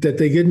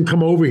they didn't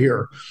come over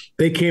here.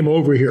 They came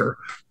over here.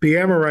 The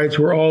Amorites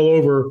were all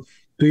over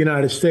the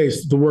United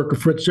States. The work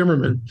of Fritz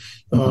Zimmerman,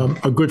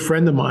 a good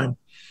friend of mine.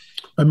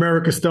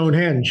 America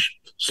Stonehenge,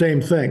 same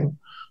thing.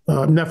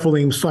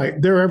 Nephilim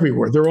site. They're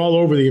everywhere. They're all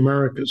over the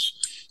Americas.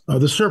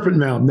 The Serpent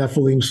Mound,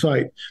 Nephilim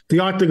site. The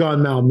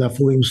Octagon Mound,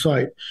 Nephilim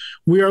site.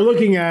 We are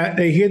looking at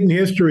a hidden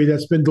history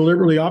that's been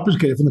deliberately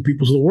obfuscated from the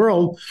peoples of the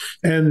world.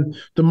 And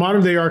the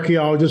modern day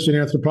archaeologists and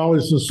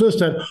anthropologists insist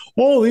that,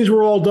 these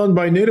were all done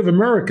by Native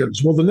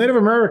Americans. Well, the Native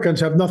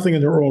Americans have nothing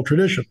in their oral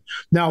tradition.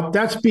 Now,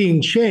 that's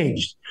being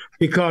changed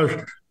because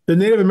the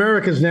Native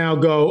Americans now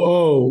go,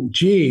 oh,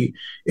 gee,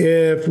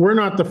 if we're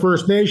not the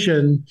First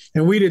Nation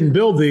and we didn't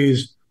build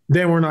these,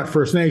 then we're not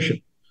First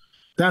Nation.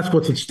 That's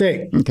what's at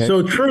stake. Okay.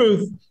 So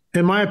truth,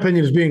 in my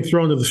opinion, is being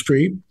thrown to the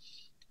street.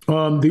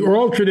 The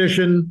oral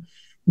tradition,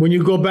 when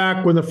you go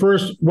back, when the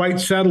first white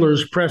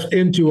settlers pressed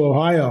into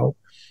Ohio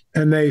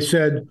and they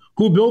said,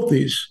 who built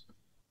these?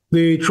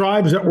 The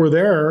tribes that were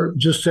there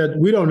just said,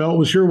 we don't know. It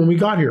was here when we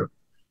got here.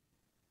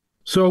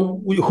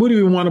 So who do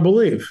we want to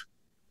believe?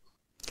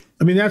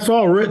 I mean, that's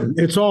all written.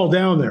 It's all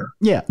down there.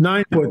 Yeah.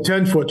 9 foot,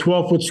 10 foot,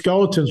 12 foot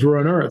skeletons were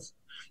unearthed.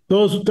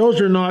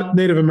 Those are not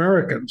Native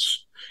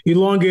Americans.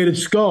 Elongated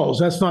skulls.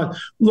 That's not.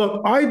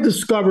 Look, I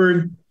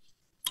discovered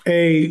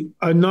a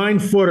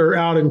 9-footer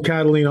out in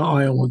Catalina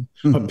Island,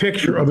 a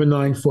picture of a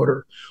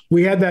 9-footer.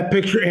 We had that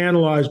picture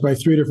analyzed by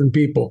 3 different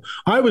people.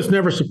 I was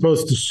never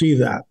supposed to see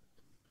that.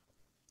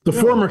 The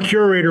former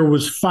curator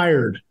was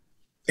fired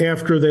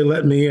after they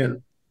let me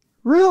in.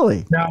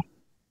 Really? Now,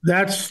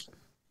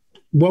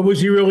 what was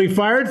he really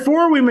fired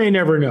for? We may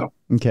never know.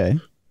 Okay.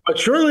 But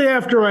shortly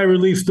after I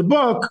released the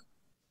book,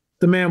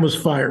 the man was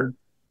fired.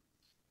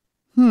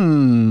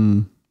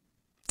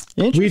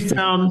 We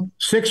found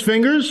 6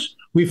 fingers.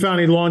 We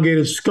found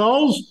elongated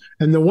skulls.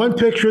 And the one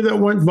picture that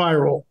went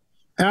viral,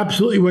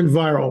 absolutely went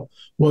viral,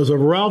 was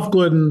of Ralph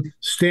Glidden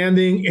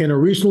standing in a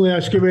recently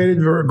excavated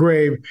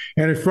grave.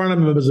 And in front of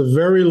him was a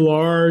very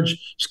large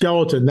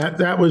skeleton.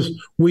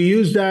 We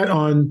used that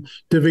on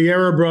the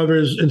Vieira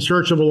brothers in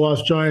Search of the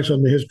Lost Giants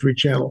on the History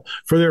Channel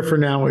for their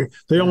finale.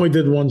 They only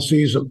did 1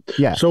 season.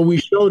 Yeah. So we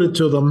showed it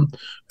to them.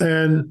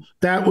 And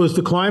that was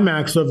the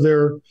climax of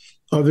their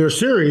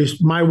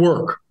series, my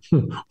work.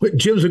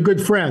 Jim's a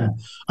good friend.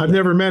 I've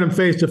never met him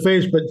face to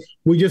face, but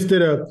we just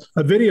did a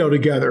video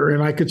together,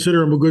 and I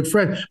consider him a good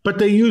friend. But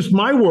they used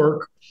my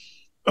work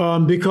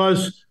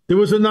because there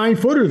was a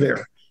 9-footer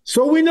there.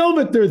 So we know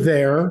that they're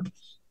there.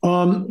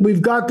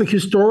 We've got the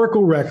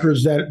historical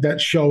records that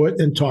show it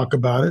and talk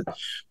about it.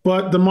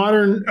 But the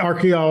modern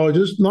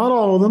archaeologists, not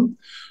all of them,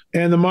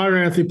 and the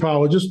modern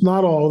anthropologists,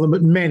 not all of them,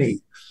 but many,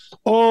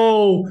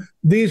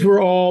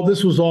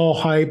 this was all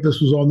hype.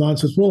 This was all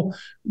nonsense. Well,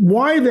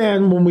 why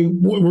then,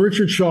 when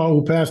Richard Shaw,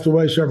 who passed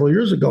away several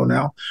years ago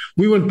now,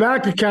 we went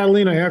back to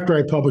Catalina after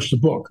I published the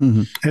book.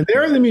 And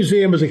there in the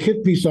museum is a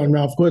hit piece on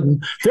Ralph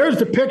Glidden. There's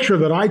the picture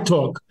that I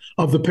took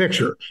of the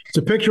picture. It's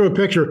a picture of a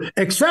picture,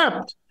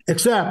 except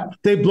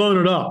they've blown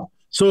it up.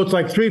 So it's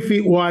like 3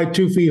 feet wide,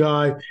 2 feet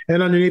high,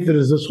 and underneath it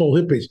is this whole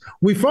hit piece.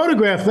 We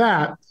photographed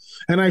that,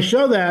 and I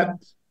show that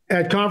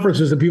at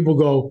conferences, and people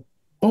go,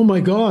 oh my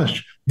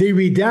gosh, they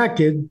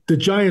redacted the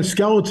giant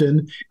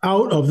skeleton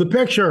out of the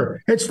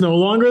picture. It's no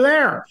longer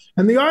there.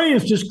 And the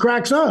audience just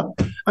cracks up.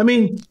 I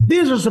mean,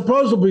 these are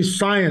supposedly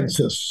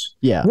scientists.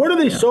 Yeah. What are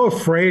they so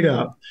afraid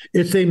of?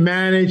 It's a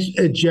managed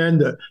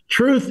agenda.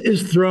 Truth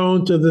is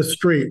thrown to the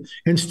street.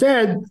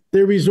 Instead,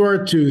 they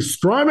resort to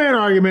straw man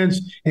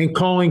arguments and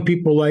calling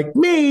people like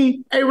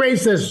me a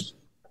racist.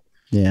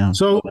 Yeah.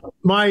 So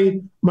my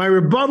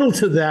rebuttal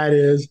to that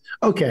is,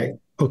 okay.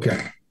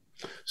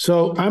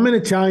 So I'm an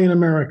Italian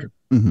American.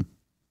 Mm-hmm.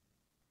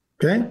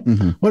 Okay.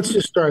 Mm-hmm. Let's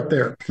just start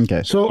there.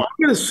 Okay. So I'm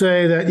going to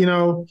say that,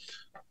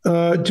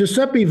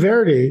 Giuseppe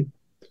Verdi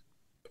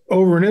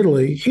over in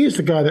Italy, he's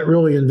the guy that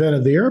really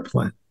invented the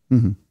airplane.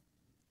 Mm-hmm.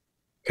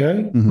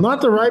 Okay. Mm-hmm.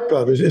 Not the Wright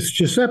brothers. It's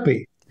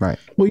Giuseppe. Right.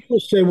 Well, you'll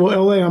say,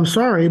 well, LA, I'm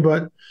sorry,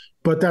 but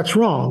that's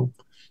wrong.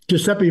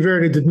 Giuseppe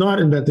Verdi did not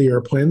invent the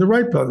airplane, the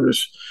Wright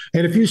brothers.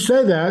 And if you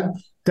say that,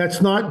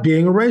 that's not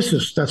being a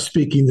racist. That's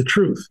speaking the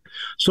truth.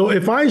 So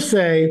if I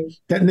say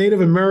that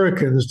Native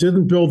Americans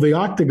didn't build the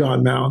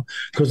Octagon Mound,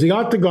 because the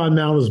Octagon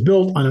Mound was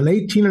built on an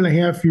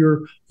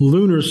 18-and-a-half-year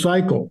lunar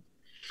cycle,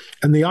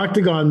 and the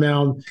Octagon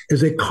Mound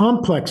is a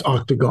complex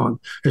octagon.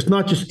 It's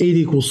not just 8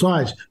 equal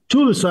sides.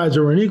 2 of the sides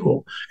are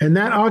unequal. And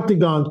that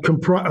octagon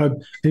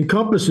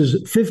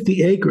encompasses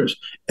 50 acres.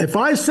 If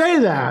I say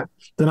that,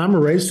 then I'm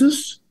a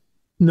racist?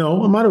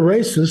 No, I'm not a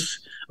racist.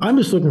 I'm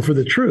just looking for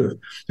the truth.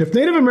 If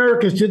Native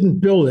Americans didn't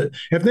build it,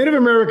 if Native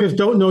Americans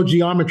don't know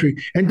geometry,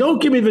 and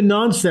don't give me the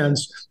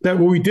nonsense that,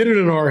 well, we did it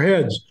in our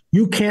heads.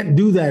 You can't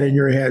do that in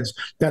your heads.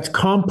 That's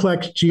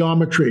complex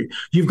geometry.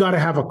 You've got to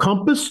have a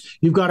compass.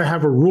 You've got to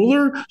have a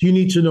ruler. You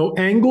need to know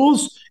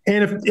angles.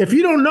 And if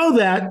you don't know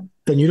that,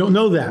 then you don't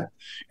know that.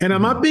 And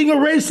I'm not being a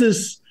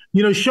racist.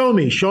 Show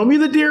me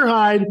the deer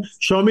hide,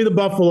 show me the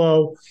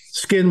buffalo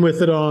skin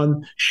with it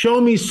on,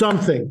 show me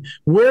something.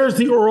 Where's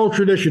the oral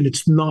tradition?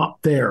 It's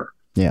not there.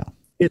 Yeah.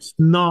 It's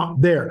not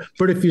there.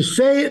 But if you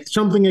say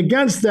something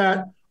against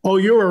that, oh,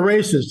 you're a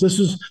racist.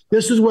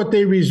 This is what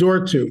they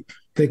resort to.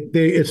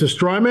 It's a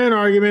straw man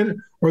argument,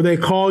 or they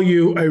call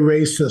you a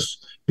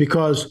racist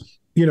because,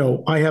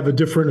 I have a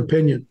different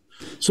opinion.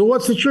 So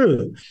what's the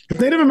truth? If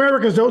Native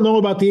Americans don't know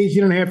about the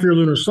 18-and-a-half-year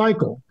lunar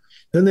cycle,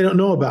 then they don't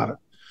know about it.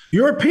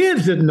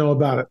 Europeans didn't know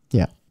about it.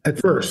 Yeah. At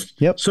first.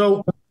 Yep.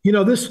 So,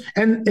 this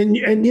and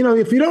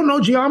if you don't know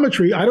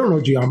geometry, I don't know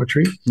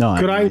geometry. No,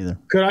 I don't either.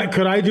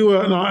 Could I do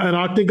an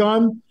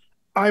octagon?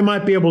 I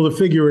might be able to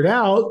figure it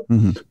out,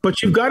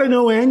 but you've got to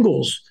know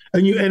angles.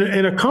 And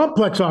in a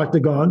complex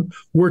octagon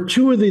where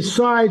 2 of the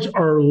sides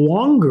are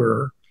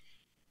longer,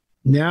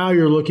 now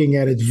you're looking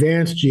at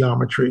advanced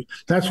geometry.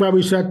 That's why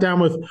we sat down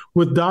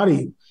with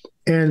Dottie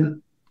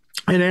and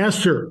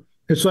asked her.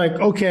 It's like,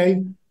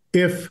 okay,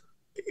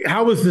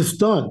 how was this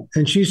done?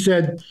 And she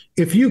said,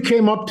 if you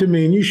came up to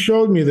me and you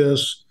showed me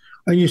this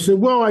and you said,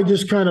 well, I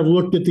just kind of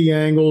looked at the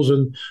angles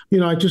and,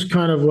 I just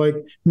kind of like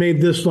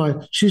made this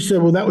line. She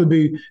said, well, that would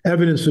be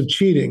evidence of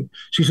cheating.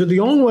 She said, the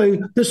only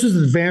way, this is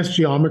advanced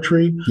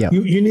geometry. Yeah.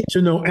 You need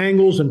to know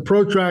angles and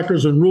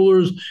protractors and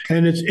rulers.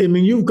 And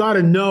you've got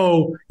to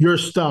know your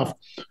stuff.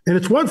 And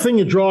it's one thing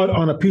to draw it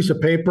on a piece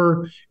of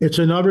paper. It's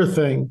another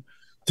thing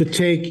to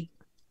take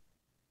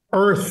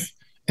Earth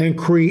and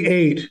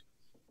create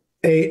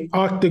a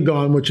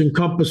octagon which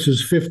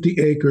encompasses 50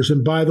 acres.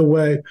 And by the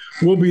way,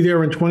 we'll be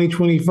there in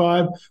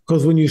 2025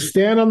 because when you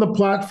stand on the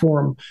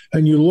platform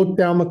and you look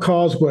down the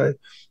causeway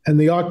and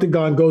the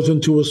octagon goes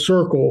into a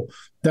circle,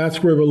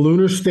 that's where the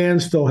lunar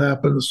standstill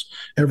happens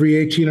every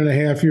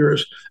 18-and-a-half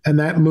years. And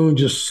that moon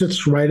just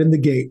sits right in the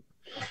gate.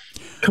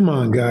 Come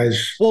on,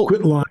 guys. Well,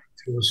 quit lying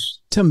to us.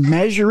 To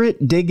measure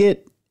it, dig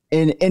it,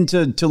 and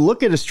to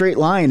look at a straight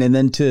line and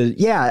then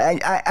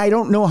I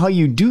don't know how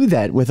you do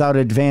that without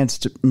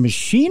advanced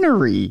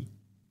machinery.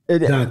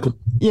 Exactly.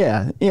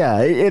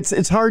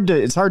 It's hard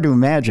to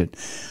imagine.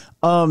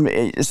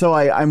 So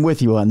I'm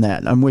with you on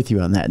that.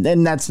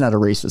 And that's not a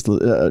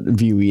racist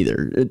view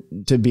either,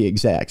 to be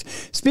exact.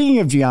 Speaking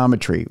of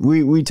geometry,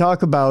 we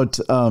talk about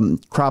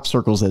crop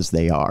circles as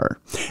they are.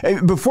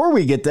 Before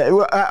we get there,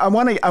 I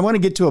want to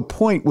get to a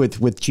point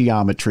with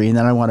geometry, and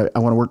then I want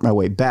to work my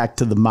way back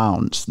to the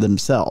mounds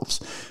themselves,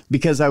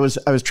 because I was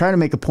trying to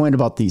make a point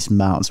about these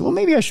mounds. Well,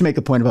 maybe I should make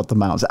a point about the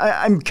mounds.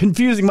 I'm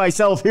confusing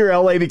myself here,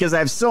 LA, because I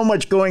have so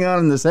much going on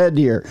in this head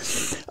here.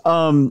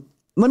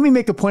 Let me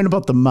make a point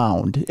about the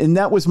mound, and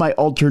that was my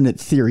alternate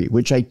theory,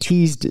 which I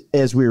teased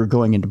as we were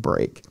going into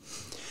break.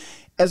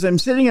 As I'm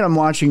sitting and I'm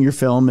watching your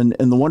film and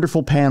the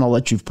wonderful panel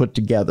that you've put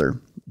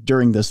together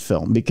during this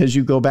film, because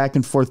you go back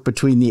and forth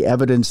between the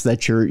evidence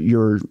that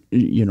you're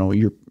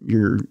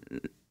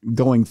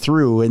going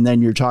through, and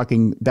then you're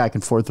talking back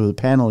and forth with a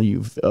panel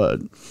you've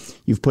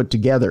put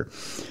together.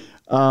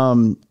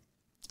 I'm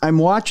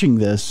watching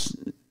this.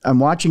 I'm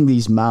watching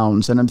these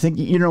mounds, and I'm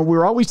thinking,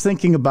 we're always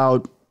thinking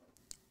about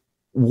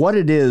what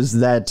it is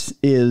that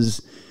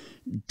is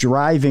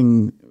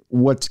driving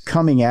what's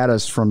coming at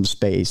us from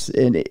space,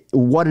 and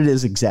what it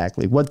is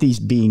exactly, what these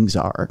beings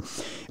are.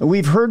 And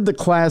we've heard the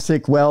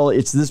classic, well,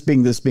 it's this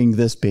being, this being,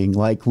 this being,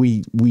 like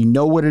we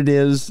know what it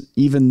is,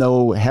 even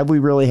though have we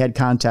really had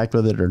contact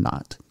with it or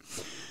not?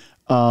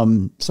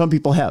 Some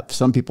people have,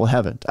 some people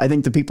haven't. I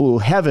think the people who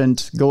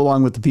haven't go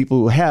along with the people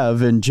who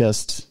have and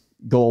just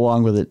go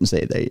along with it and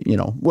say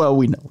well,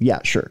 we know. Yeah,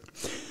 sure.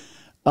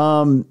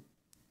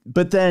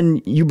 But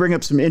then you bring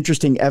up some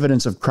interesting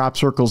evidence of crop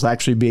circles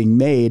actually being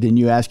made, and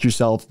you ask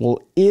yourself, well,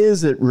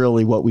 is it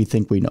really what we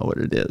think we know what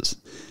it is?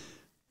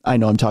 I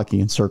know I'm talking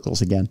in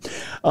circles again.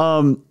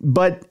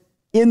 But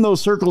in those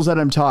circles that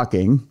I'm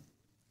talking,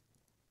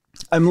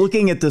 I'm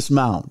looking at this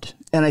mound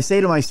and I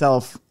say to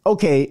myself,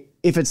 okay,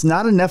 if it's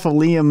not a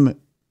Nephilim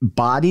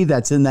body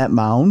that's in that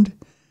mound,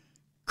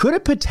 could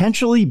it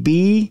potentially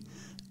be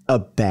a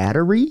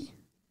battery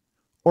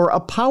or a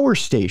power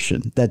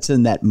station that's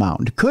in that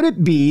mound? Could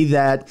it be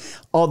that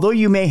although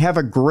you may have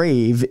a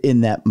grave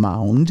in that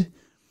mound,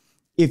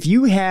 if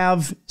you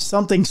have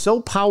something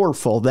so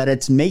powerful that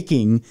it's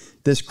making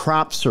this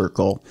crop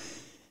circle,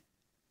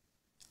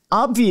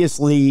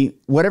 obviously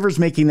whatever's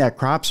making that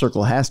crop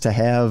circle has to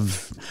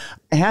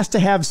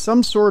have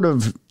some sort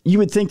of, you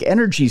would think,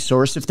 energy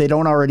source if they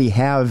don't already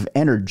have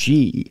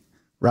energy,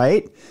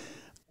 right?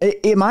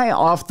 Am I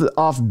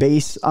off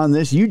base on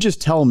this? You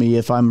just tell me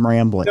if I'm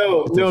rambling.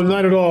 No,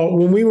 not at all.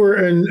 When we were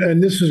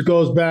and this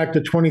goes back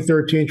to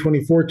 2013,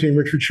 2014,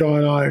 Richard Shaw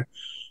and I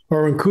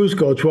are in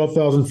Cusco,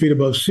 12,000 feet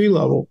above sea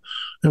level.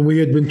 And we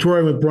had been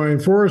touring with Brian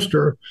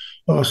Forrester,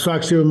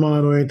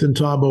 Sacsayhuamano,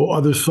 Ollantaytambo,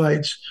 other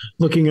sites,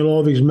 looking at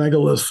all these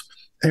megaliths.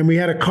 And we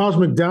had a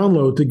cosmic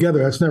download together.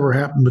 That's never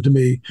happened to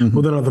me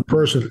with another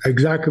person,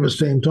 exactly the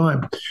same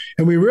time.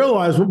 And we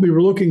realized what we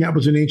were looking at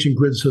was an ancient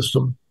grid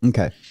system.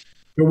 Okay.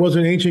 There was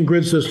an ancient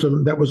grid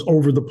system that was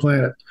over the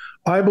planet.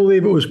 I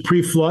believe it was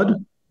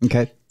pre-flood.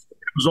 Okay.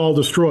 It was all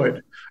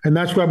destroyed. And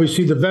that's why we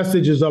see the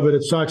vestiges of it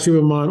at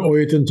Sacsayhuamano,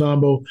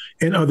 Ollantaytambo,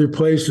 and other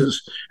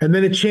places. And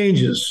then it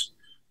changes.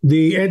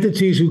 The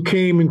entities who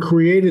came and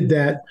created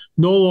that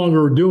no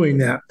longer are doing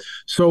that.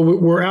 So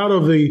we're out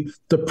of the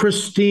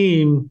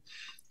pristine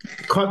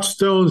cut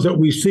stones that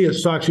we see at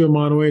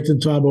Sacsayhuamano,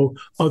 Ollantaytambo,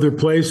 other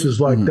places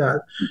like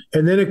that.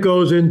 And then it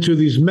goes into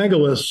these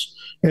megaliths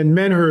and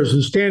menhirs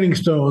and standing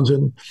stones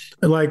and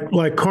like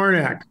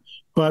Karnak.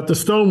 But the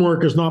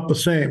stonework is not the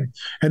same.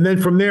 And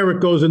then from there, it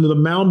goes into the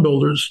mound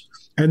builders.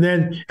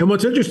 And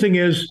what's interesting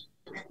is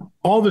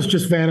all this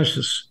just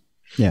vanishes.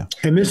 Yeah.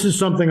 And this is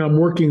something I'm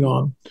working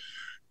on,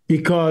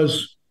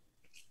 because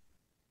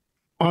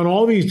on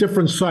all these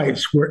different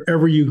sites,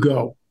 wherever you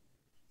go,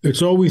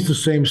 it's always the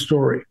same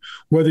story.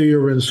 Whether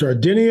you're in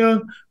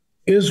Sardinia,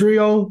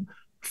 Israel,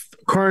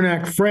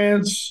 Karnak,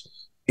 France,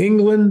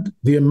 England,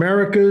 the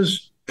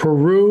Americas,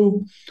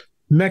 Peru,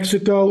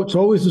 Mexico, it's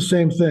always the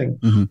same thing.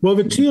 Well,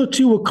 the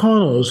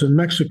Teotihuacanos in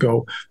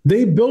Mexico,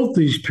 they built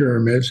these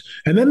pyramids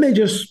and then they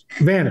just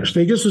vanished.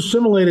 They just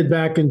assimilated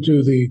back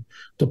into the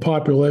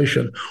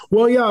population.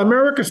 Well, yeah,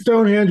 America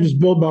Stonehenge was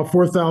built about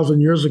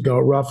 4,000 years ago,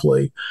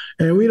 roughly,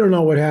 and we don't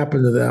know what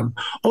happened to them.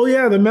 Oh,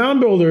 yeah, the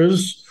mound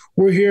builders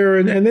were here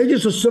and they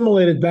just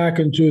assimilated back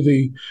into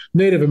the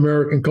Native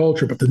American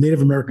culture, but the Native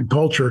American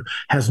culture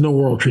has no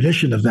oral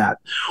tradition of that.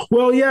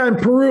 Well, yeah, in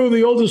Peru,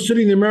 the oldest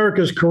city in the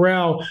Americas,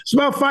 Corral, it's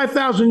about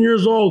 5,000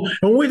 years old,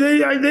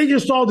 and they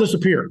just all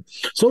disappeared.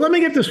 So let me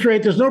get this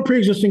straight. There's no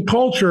pre-existing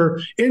culture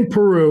in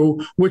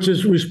Peru, which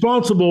is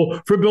responsible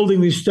for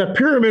building these step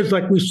pyramids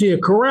like we see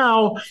at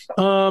Corral.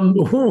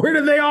 Where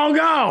did they all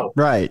go?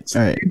 Right.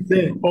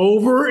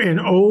 Over and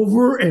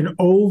over and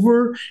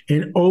over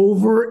and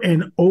over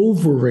and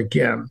over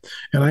again.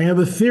 And I have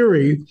a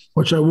theory,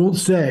 which I won't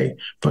say,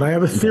 but I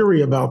have a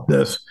theory about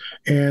this.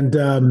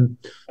 And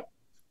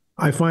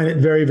I find it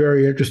very,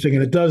 very interesting.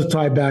 And it does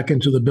tie back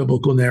into the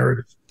biblical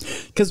narrative.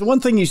 Because one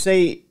thing you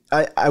say,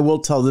 I will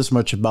tell this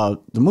much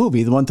about the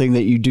movie. The one thing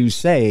that you do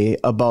say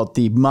about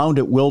the mound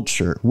at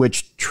Wiltshire,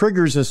 which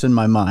triggers this in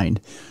my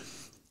mind,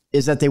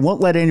 is that they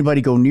won't let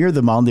anybody go near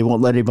the mound. They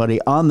won't let anybody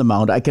on the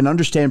mound. I can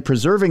understand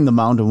preserving the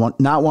mound and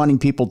not wanting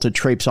people to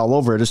traipse all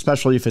over it,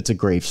 especially if it's a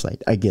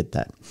gravesite. I get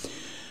that.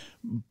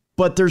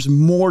 But there's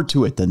more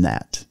to it than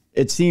that.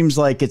 It seems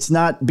like it's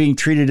not being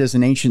treated as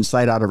an ancient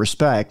site out of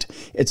respect.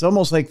 It's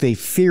almost like they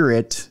fear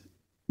it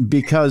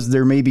because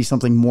there may be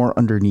something more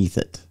underneath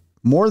it,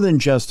 more than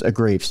just a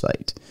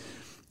gravesite.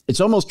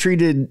 It's almost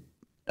treated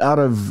out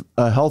of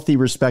a healthy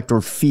respect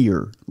or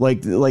fear,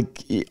 like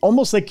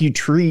almost like you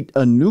treat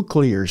a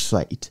nuclear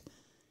site,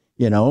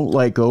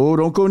 like, oh,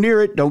 don't go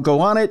near it. Don't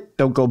go on it.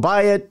 Don't go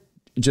by it.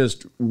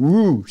 Just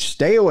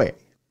stay away,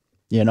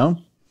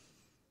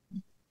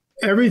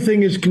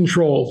 Everything is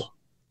controlled.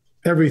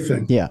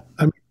 Everything. Yeah.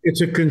 I mean,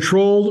 it's a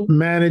controlled,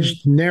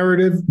 managed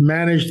narrative,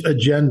 managed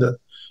agenda,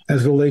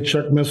 as the late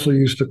Chuck Missler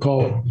used to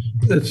call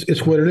it.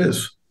 It's what it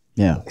is.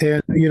 Yeah.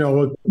 And,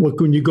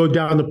 when you go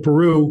down to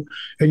Peru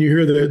and you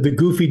hear the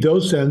goofy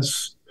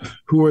docents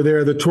who are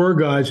there, the tour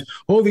guides,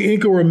 oh, the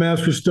Inca were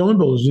master stone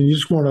builders, and you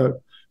just want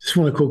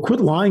to go,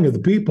 quit lying to the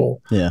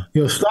people. Yeah.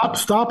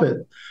 Stop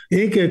it.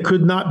 Inca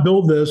could not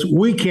build this.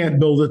 We can't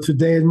build it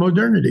today in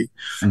modernity.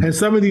 And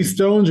some of these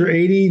stones are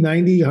 80,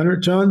 90,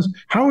 100 tons.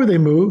 How are they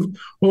moved?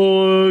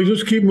 Well,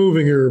 just keep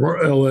moving here,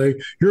 LA.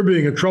 You're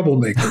being a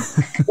troublemaker.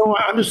 No,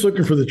 I'm just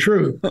looking for the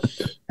truth.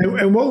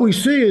 And what we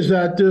see is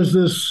that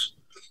there's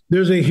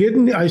There's a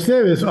hidden. I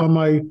say this on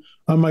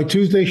my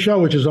Tuesday show,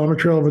 which is on the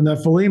trail of a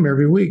Nephilim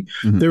every week.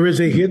 Mm-hmm. There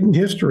is a hidden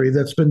history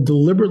that's been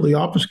deliberately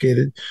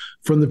obfuscated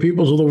from the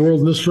peoples of the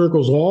world in the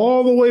circles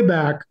all the way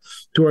back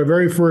to our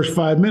very first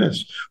 5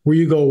 minutes, where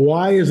you go,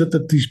 why is it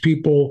that these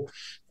people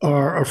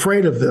are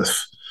afraid of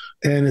this?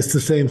 And it's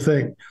the same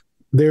thing.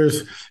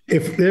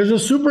 If there's a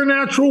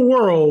supernatural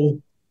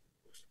world,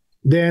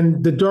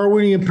 then the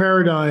Darwinian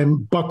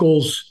paradigm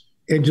buckles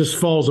and just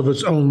falls of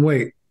its own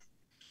weight.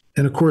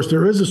 And of course,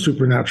 there is a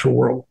supernatural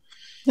world.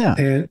 Yeah.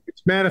 And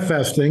it's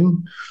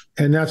manifesting.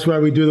 And that's why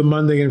we do the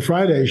Monday and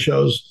Friday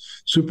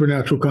shows,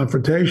 Supernatural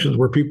Confrontations,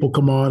 where people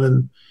come on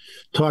and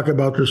talk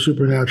about their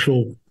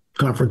supernatural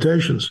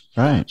confrontations.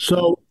 Right.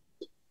 So,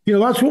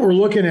 that's what we're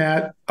looking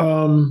at.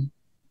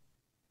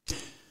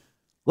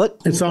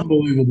 It's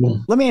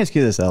unbelievable. Let me ask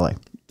you this, L.A.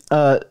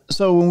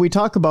 So when we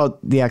talk about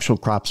the actual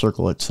crop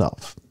circle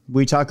itself,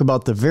 we talk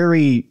about the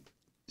very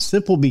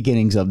simple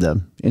beginnings of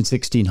them in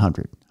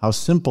 1600, how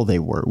simple they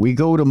were. We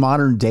go to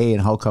modern day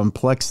and how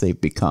complex they've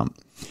become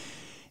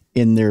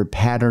in their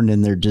pattern,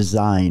 in their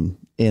design,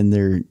 in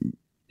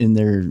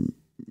their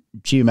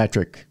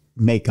geometric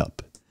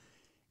makeup.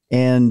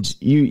 And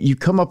you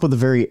come up with a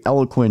very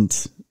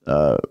eloquent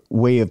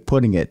way of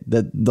putting it,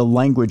 that the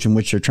language in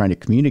which they're trying to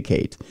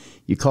communicate.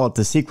 You call it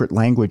the secret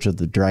language of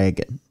the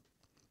dragon.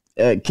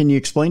 Can you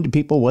explain to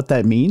people what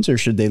that means, or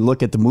should they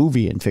look at the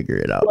movie and figure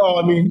it out? Well,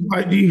 I mean,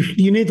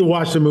 you need to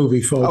watch the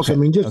movie, folks. Okay. I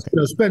mean, just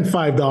spend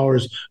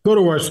 $5, go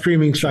to our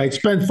streaming site,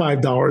 spend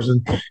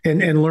 $5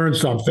 and learn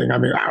something. I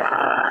mean,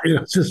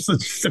 it's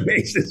just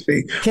amazes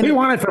me. We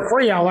want it for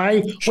free, LA.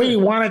 Sure. We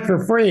want it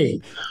for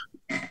free.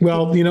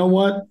 Well, you know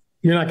what?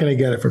 You're not going to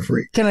get it for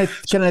free. Can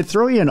I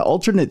throw you an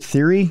alternate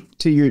theory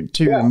to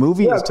your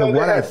movie as to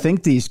what I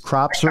think these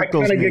crop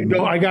circles mean?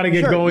 I got to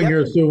get going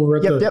here soon. We're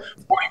at the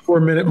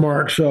 44-minute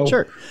mark. So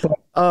sure.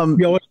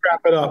 Let's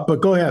wrap it up. But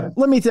go ahead.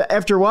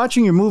 After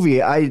watching your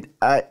movie, I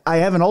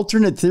have an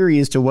alternate theory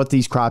as to what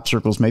these crop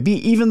circles may be,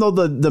 even though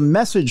the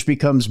message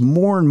becomes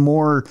more and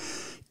more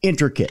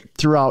intricate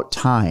throughout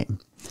time.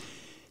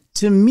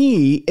 To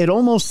me, it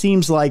almost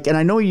seems like, and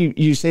I know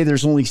you say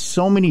there's only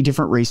so many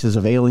different races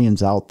of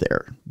aliens out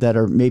there that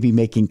are maybe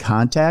making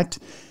contact.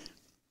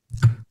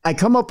 I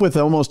come up with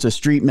almost a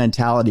street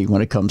mentality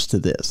when it comes to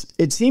this.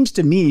 It seems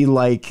to me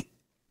like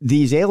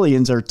these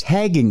aliens are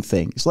tagging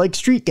things like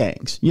street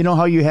gangs. You know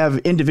how you have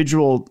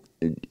individual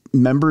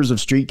members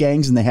of street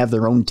gangs and they have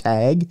their own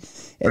tag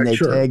and they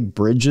tag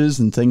bridges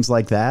and things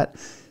like that.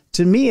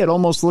 To me, it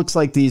almost looks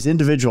like these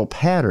individual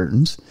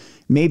patterns,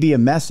 maybe a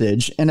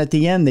message, and at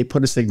the end they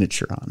put a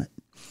signature on it.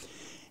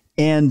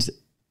 And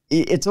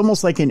it's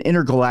almost like an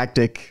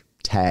intergalactic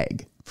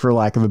tag, for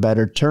lack of a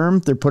better term.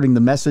 They're putting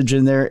the message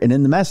in there, and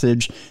in the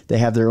message they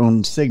have their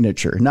own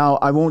signature. Now,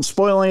 I won't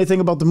spoil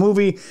anything about the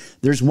movie.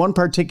 There's one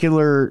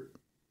particular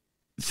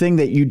thing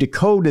that you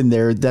decode in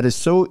there that is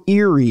so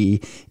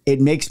eerie,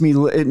 it makes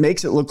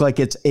it look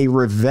like it's a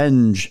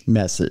revenge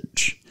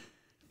message.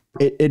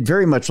 It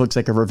very much looks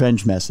like a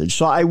revenge message.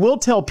 So I will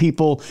tell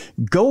people,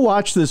 go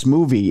watch this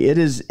movie. It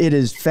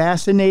is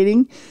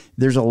fascinating.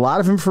 There's a lot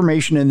of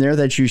information in there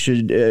that you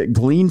should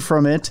glean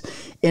from it.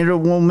 And it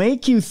will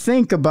make you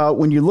think about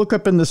when you look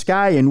up in the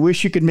sky and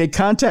wish you could make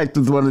contact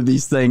with one of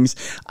these things.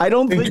 I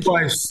don't think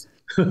twice.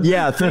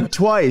 Yeah, think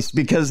twice,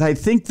 because I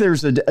think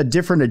there's a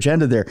different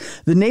agenda there.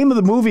 The name of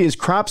the movie is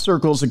Crop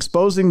Circles,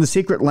 Exposing the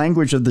Secret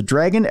Language of the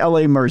Dragon.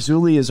 L.A.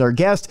 Marzulli is our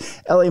guest.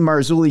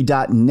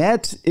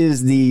 LAMarzulli.net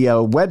is the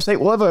website.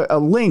 We'll have a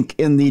link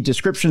in the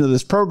description of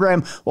this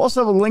program. We'll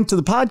also have a link to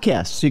the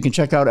podcast, so you can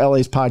check out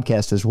L.A.'s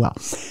podcast as well.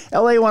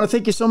 L.A., I want to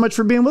thank you so much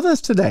for being with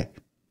us today.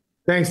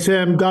 Thanks,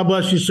 Tim. God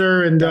bless you,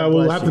 sir. And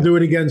we'll have to do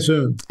it again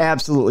soon.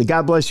 Absolutely.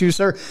 God bless you,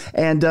 sir.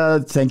 And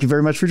thank you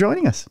very much for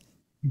joining us.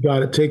 You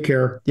got it. Take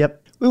care. Yep.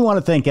 We want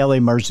to thank L.A.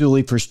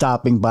 Marzulli for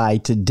stopping by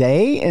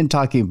today and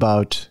talking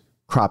about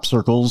crop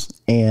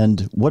circles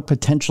and what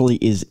potentially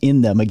is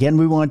in them. Again,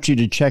 we want you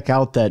to check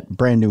out that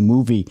brand new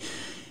movie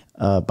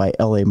by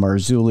L.A.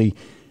 Marzulli,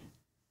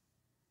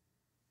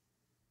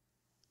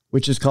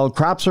 which is called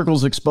Crop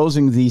Circles,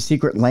 Exposing the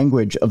Secret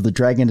Language of the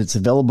Dragon. It's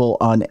available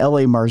on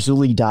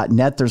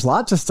LAMarzulli.net. There's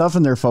lots of stuff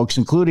in there, folks,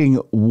 including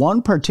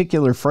one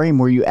particular frame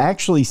where you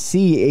actually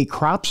see a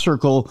crop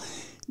circle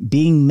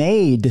being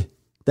made.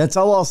 That's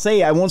all I'll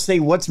say. I won't say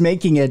what's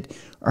making it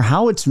or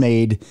how it's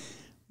made,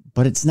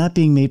 but it's not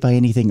being made by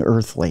anything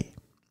earthly.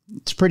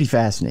 It's pretty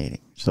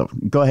fascinating. So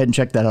go ahead and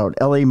check that out,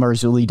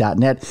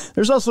 LAMarzulli.net.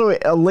 There's also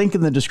a link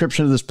in the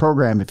description of this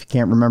program if you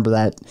can't remember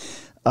that.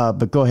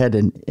 But go ahead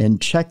and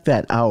check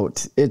that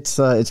out. It's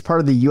part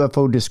of the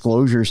UFO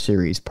Disclosure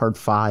series, part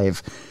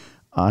 5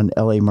 on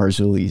L.A.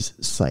 Marzulli's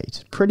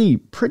site. Pretty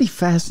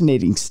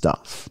fascinating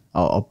stuff.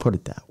 I'll put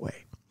it that way.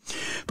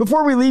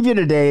 Before we leave you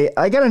today,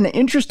 I got an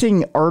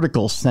interesting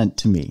article sent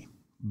to me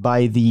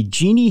by the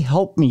Genie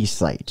Help Me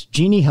site,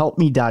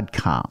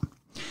 geniehelpme.com.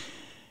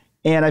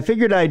 And I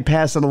figured I'd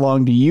pass it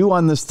along to you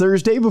on this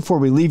Thursday before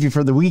we leave you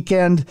for the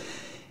weekend.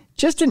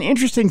 Just an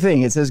interesting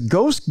thing. It says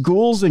ghosts,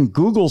 ghouls, and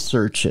Google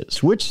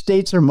searches. Which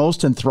states are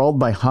most enthralled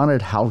by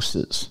haunted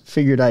houses?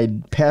 Figured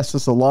I'd pass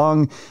this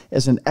along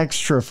as an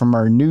extra from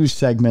our news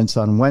segments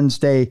on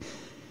Wednesday.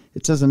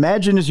 It says,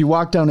 imagine as you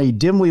walk down a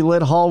dimly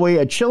lit hallway,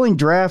 a chilling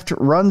draft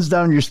runs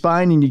down your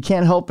spine and you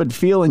can't help but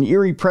feel an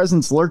eerie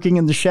presence lurking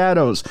in the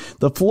shadows.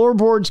 The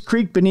floorboards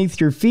creak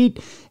beneath your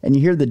feet and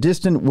you hear the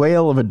distant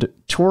wail of a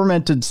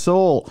tormented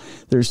soul.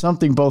 There's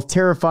something both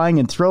terrifying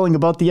and thrilling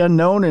about the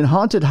unknown, and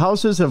haunted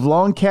houses have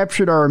long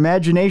captured our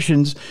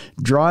imaginations,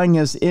 drawing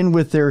us in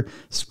with their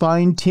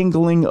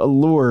spine-tingling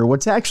allure.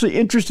 What's actually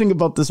interesting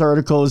about this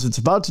article is it's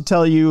about to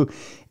tell you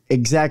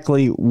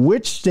exactly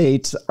which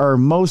states are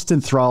most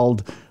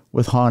enthralled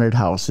with haunted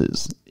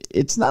houses.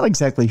 It's not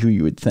exactly who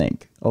you would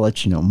think. I'll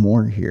let you know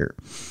more here.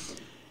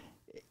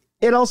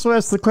 It also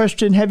asks the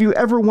question, have you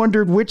ever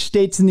wondered which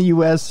states in the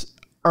U.S.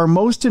 are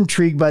most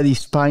intrigued by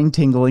these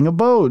spine-tingling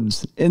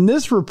abodes? In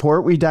this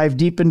report, we dive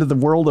deep into the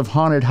world of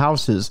haunted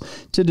houses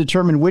to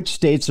determine which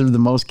states are the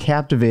most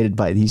captivated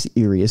by these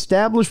eerie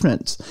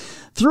establishments.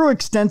 Through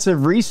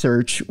extensive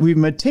research, we've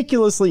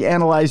meticulously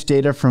analyzed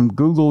data from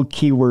Google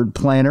Keyword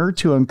Planner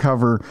to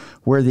uncover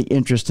where the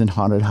interest in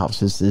haunted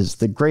houses is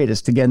the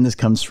greatest. Again, this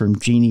comes from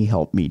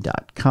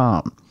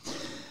geniehelpme.com.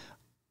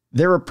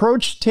 Their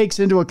approach takes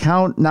into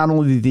account not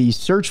only the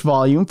search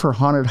volume for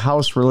haunted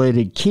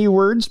house-related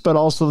keywords, but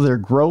also their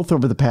growth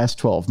over the past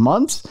 12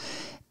 months.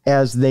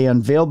 As they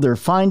unveiled their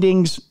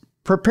findings,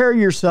 prepare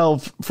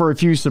yourself for a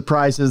few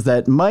surprises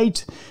that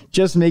might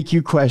just make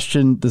you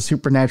question the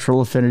supernatural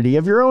affinity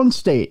of your own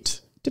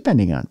state,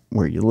 depending on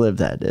where you live,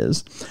 that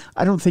is.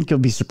 I don't think you'll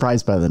be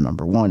surprised by the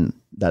number one,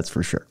 that's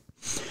for sure.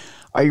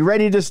 Are you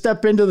ready to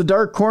step into the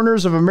dark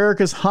corners of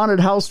America's haunted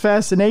house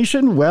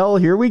fascination? Well,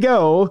 here we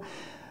go.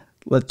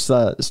 Let's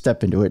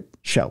step into it,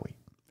 shall we?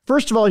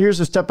 First of all, here's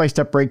a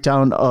step-by-step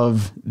breakdown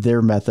of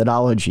their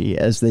methodology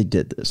as they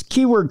did this.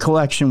 Keyword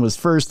collection was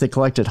first. They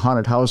collected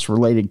haunted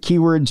house-related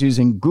keywords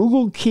using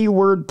Google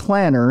Keyword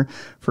Planner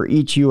for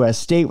each U.S.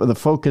 state with a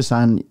focus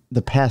on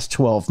the past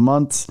 12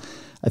 months.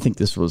 I think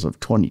this was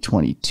of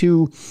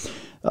 2022.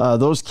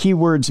 Those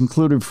keywords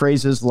included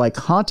phrases like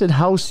haunted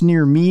house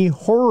near me,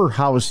 horror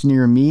house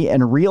near me,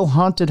 and real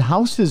haunted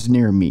houses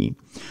near me.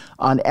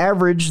 On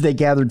average, they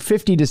gathered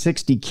 50 to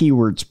 60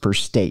 keywords per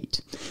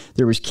state.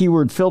 There was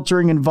keyword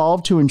filtering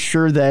involved to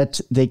ensure that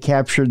they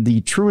captured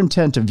the true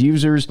intent of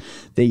users.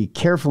 They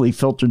carefully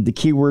filtered the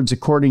keywords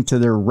according to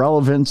their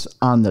relevance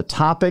on the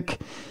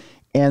topic.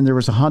 And there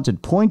was a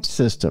haunted point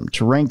system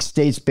to rank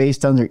states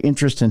based on their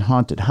interest in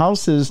haunted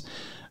houses.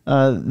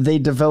 They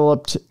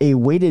developed a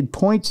weighted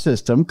point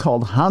system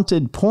called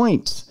Haunted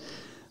Points.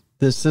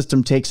 This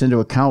system takes into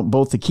account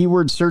both the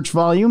keyword search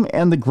volume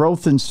and the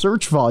growth in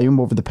search volume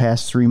over the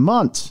past 3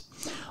 months.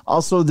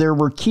 Also, there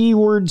were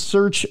keyword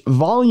search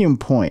volume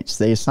points.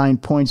 They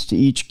assigned points to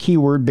each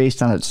keyword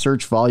based on its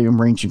search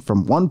volume, ranging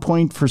from 1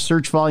 point for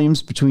search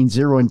volumes between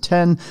 0 and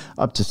 10,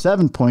 up to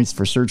 7 points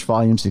for search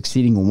volumes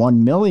exceeding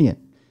 1 million.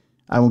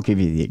 I won't give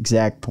you the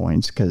exact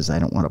points because I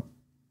don't want to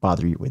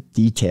bother you with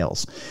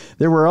details.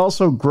 There were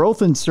also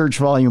growth in search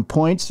volume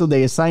points, so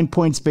they assigned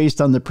points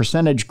based on the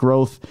percentage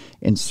growth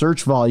in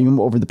search volume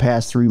over the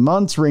past 3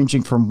 months,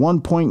 ranging from 1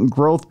 point in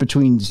growth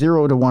between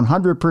 0 to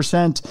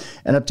 100%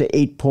 and up to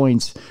 8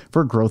 points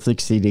for growth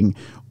exceeding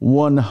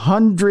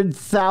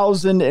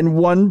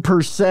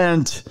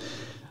 100,001%.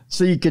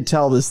 So you could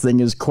tell this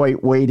thing is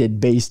quite weighted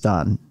based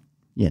on,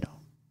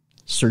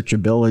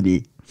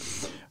 searchability.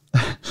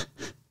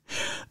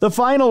 The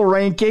final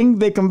ranking,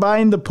 they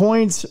combined the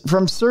points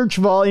from search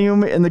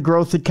volume and the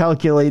growth to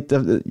calculate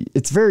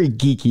it's very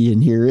geeky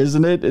in here,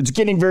 isn't it? It's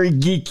getting very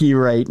geeky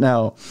right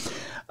now.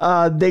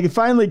 They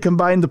finally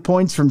combined the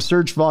points from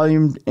search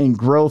volume and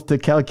growth to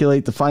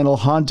calculate the final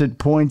haunted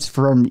points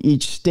from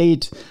each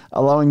state,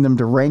 allowing them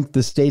to rank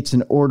the states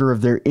in order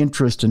of their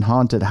interest in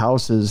haunted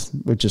houses,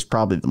 which is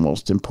probably the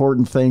most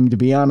important thing, to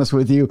be honest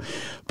with you.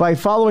 By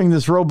following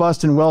this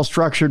robust and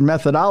well-structured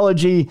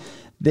methodology,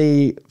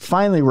 they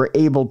finally were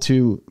able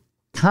to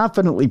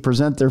confidently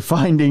present their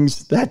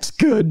findings. That's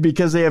good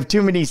because they have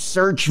too many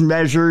search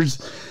measures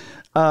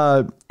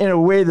in a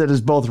way that is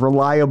both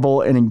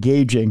reliable and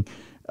engaging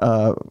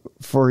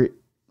for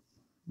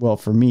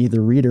me,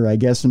 the reader, I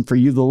guess, and for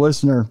you, the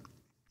listener.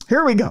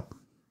 Here we go.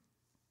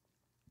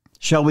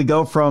 Shall we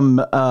go from,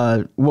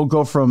 we'll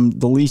go from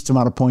the least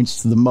amount of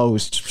points to the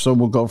most. So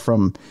we'll go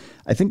from,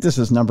 I think this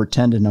is number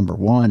 10 to number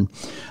 1.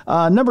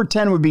 Number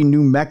 10 would be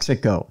New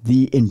Mexico,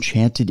 the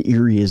Enchanted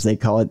Eyrie, as they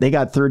call it. They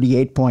got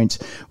 38 points.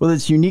 With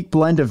its unique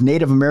blend of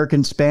Native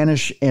American,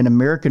 Spanish, and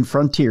American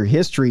frontier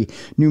history,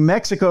 New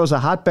Mexico is a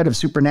hotbed of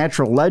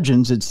supernatural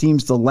legends. It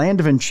seems the land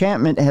of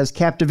enchantment has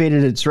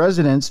captivated its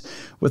residents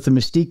with the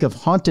mystique of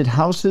haunted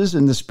houses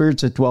and the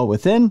spirits that dwell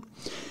within.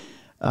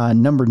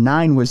 Number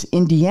 9 was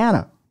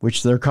Indiana,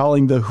 which they're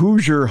calling the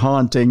Hoosier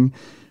haunting,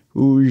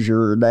 Who's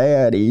your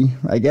daddy?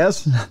 I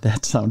guess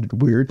that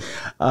sounded weird.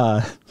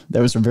 That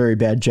was a very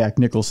bad Jack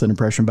Nicholson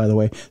impression, by the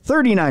way.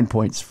 39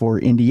 points for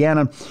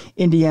Indiana.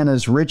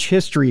 Indiana's rich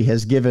history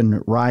has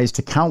given rise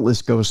to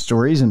countless ghost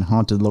stories and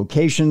haunted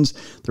locations.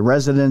 The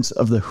residents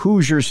of the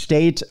Hoosier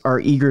State are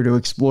eager to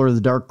explore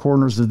the dark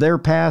corners of their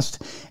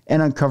past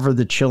and uncover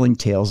the chilling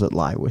tales that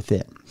lie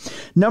within.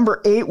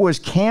 Number 8 was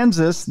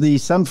Kansas, the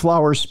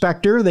Sunflower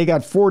Spectre. They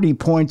got 40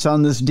 points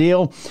on this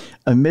deal.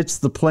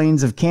 Amidst the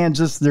plains of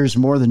Kansas, there's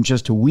more than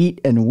just wheat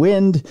and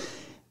wind.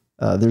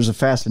 There's a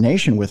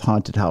fascination with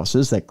haunted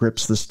houses that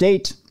grips the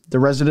state. The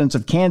residents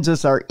of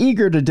Kansas are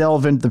eager to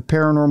delve into the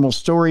paranormal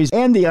stories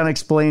and the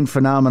unexplained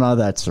phenomena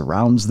that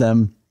surrounds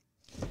them.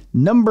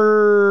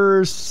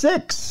 Number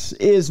 6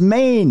 is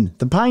Maine,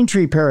 the Pine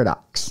Tree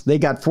Paradox. They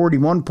got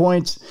 41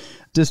 points.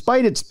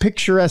 Despite its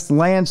picturesque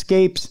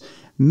landscapes,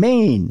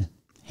 Maine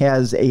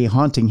has a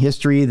haunting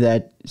history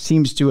that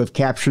seems to have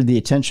captured the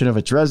attention of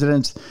its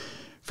residents.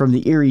 From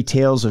the eerie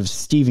tales of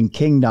Stephen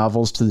King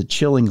novels to the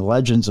chilling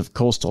legends of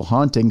coastal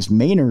hauntings,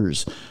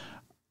 Mainers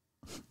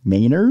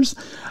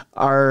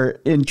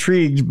are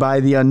intrigued by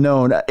the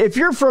unknown. If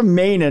you're from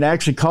Maine and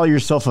actually call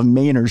yourself a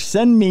Mainer,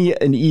 send me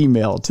an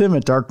email,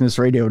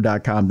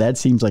 tim@darknessradio.com. That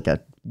seems like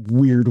a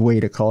weird way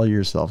to call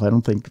yourself. I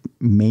don't think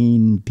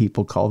Maine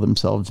people call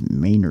themselves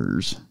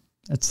Mainers.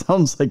 That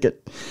sounds like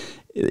it.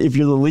 If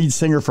you're the lead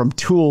singer from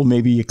Tool,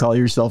 maybe you call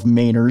yourself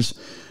Mainers.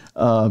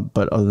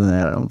 But other than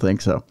that, I don't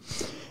think so.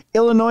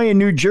 Illinois and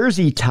New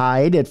Jersey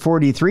tied at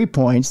 43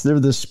 points.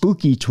 They're the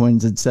spooky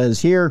twins, it says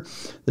here.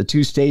 The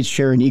two states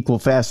share an equal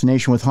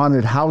fascination with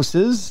haunted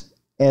houses,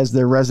 as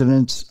their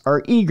residents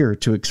are eager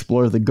to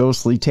explore the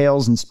ghostly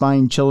tales and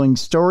spine-chilling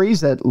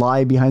stories that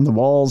lie behind the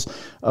walls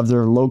of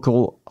their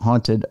local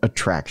haunted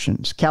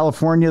attractions.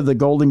 California, the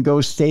Golden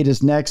Ghost State,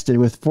 is next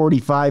with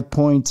 45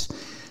 points.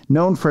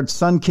 Known for its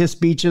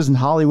sun-kissed beaches and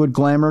Hollywood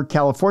glamour,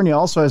 California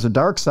also has a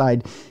dark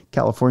side.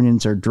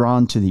 Californians are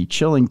drawn to the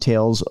chilling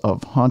tales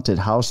of haunted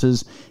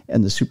houses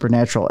and the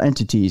supernatural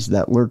entities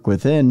that lurk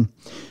within.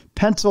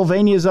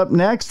 Pennsylvania's up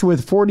next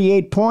with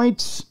 48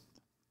 points.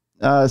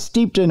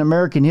 Steeped in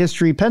American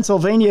history,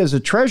 Pennsylvania is a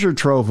treasure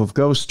trove of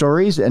ghost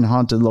stories and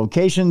haunted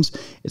locations.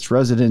 Its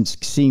residents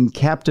seem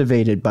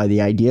captivated by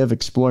the idea of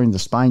exploring the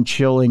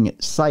spine-chilling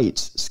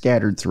sites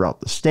scattered throughout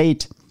the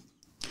state.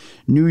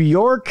 New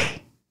York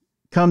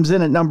comes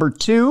in at number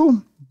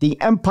 2,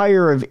 the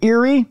Empire of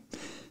Erie.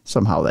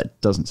 Somehow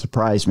that doesn't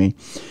surprise me.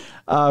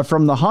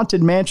 From the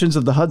haunted mansions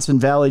of the Hudson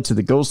Valley to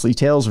the ghostly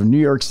tales of New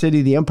York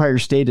City, the Empire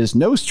State is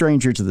no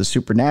stranger to the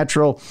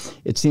supernatural.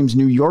 It seems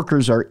New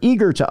Yorkers are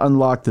eager to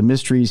unlock the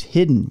mysteries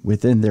hidden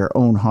within their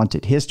own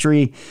haunted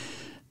history.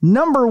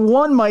 Number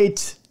 1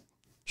 might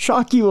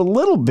shock you a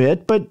little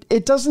bit, but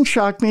it doesn't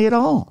shock me at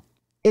all.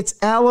 It's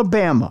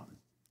Alabama.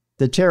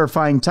 The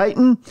terrifying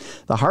Titan,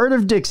 the heart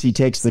of Dixie,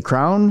 takes the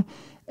crown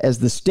as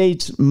the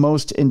state's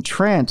most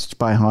entranced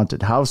by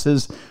haunted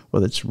houses.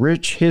 With its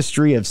rich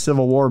history of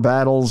Civil War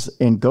battles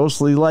and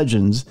ghostly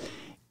legends,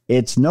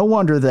 it's no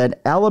wonder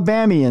that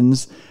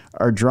Alabamians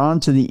are drawn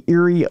to the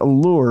eerie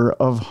allure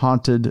of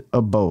haunted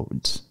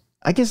abodes.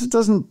 I guess it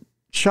doesn't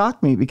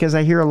shock me because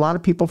I hear a lot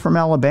of people from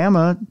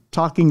Alabama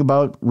talking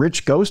about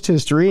rich ghost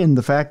history and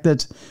the fact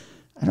that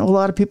I know a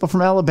lot of people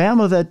from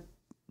Alabama that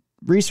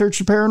research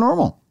the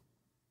paranormal.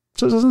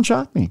 So it doesn't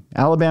shock me.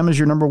 Alabama is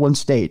your number 1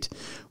 state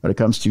when it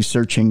comes to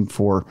searching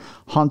for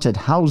haunted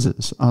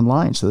houses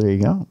online. So there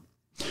you go.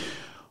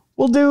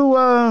 We'll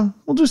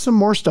do some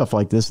more stuff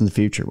like this in the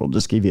future. We'll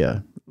just give you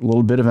a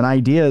little bit of an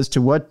idea as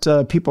to what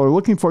people are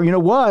looking for. You know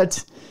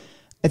what?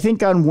 I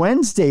think on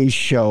Wednesday's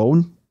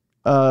show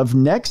of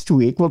next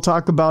week, we'll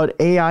talk about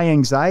AI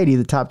anxiety,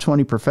 the top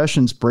 20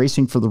 professions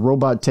bracing for the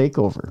robot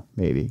takeover.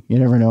 Maybe. You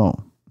never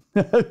know.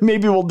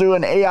 Maybe we'll do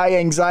an AI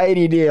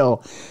anxiety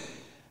deal.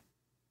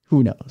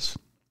 Who knows?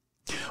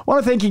 I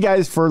want to thank you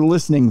guys for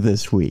listening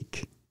this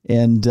week,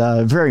 and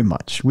very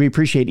much. We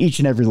appreciate each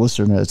and every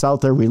listener that's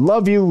out there. We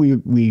love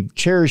you. We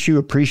cherish you,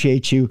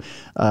 appreciate you.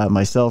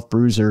 Myself,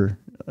 Bruiser,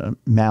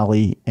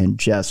 Mally, and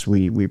Jess,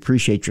 we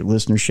appreciate your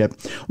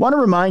listenership. Want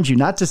to remind you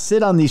not to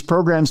sit on these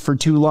programs for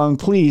too long.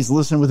 Please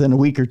listen within a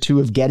week or two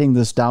of getting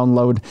this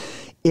download.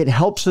 It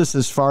helps us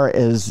as far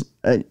as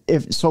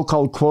if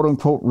so-called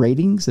quote-unquote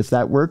ratings, if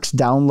that works,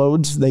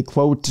 downloads, they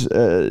quote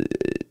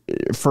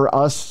for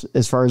us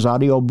as far as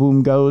Audio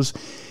Boom goes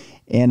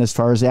and as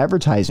far as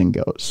advertising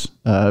goes.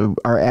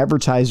 Our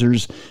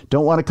advertisers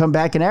don't want to come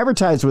back and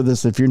advertise with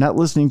us if you're not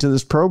listening to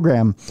this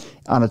program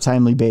on a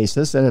timely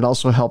basis, and it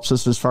also helps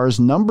us as far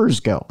as numbers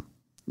go.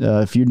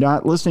 If you're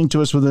not listening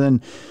to us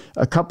within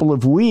a couple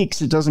of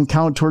weeks, it doesn't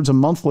count towards a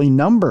monthly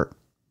number.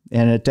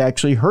 And it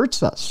actually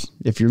hurts us.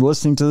 If you're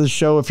listening to the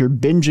show, if you're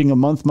binging a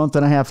month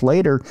and a half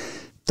later,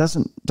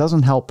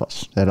 doesn't help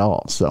us at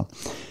all. So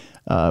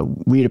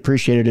we'd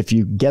appreciate it if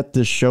you get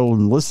this show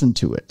and listen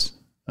to it.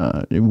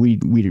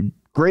 We'd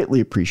greatly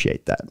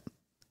appreciate that.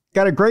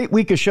 Got a great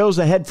week of shows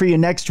ahead for you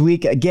next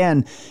week.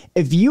 Again,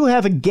 if you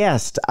have a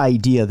guest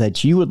idea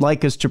that you would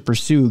like us to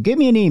pursue, give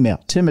me an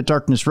email,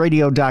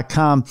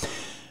 tim@darknessradio.com.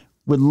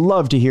 Would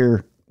love to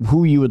hear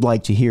who you would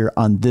like to hear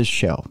on this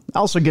show.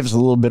 Also give us a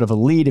little bit of a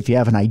lead. If you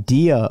have an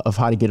idea of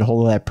how to get a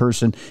hold of that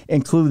person,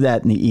 include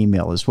that in the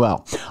email as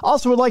well.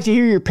 Also would like to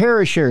hear your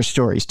Parashare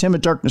stories,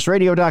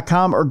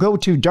 tim@darknessradio.com, or go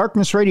to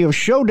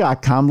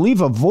darknessradioshow.com.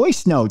 Leave a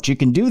voice note. You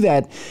can do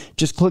that.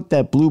 Just click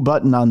that blue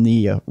button on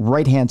the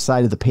right-hand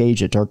side of the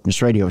page at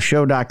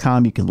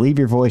darknessradioshow.com. You can leave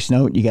your voice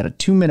note. You got a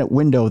 2-minute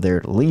window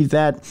there to leave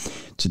that.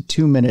 It's a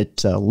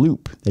 2-minute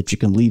loop that you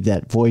can leave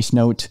that voice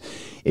note.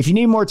 If you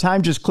need more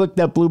time, just click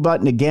that blue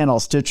button again. I'll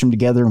stitch them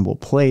together and we'll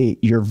play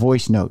your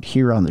voice note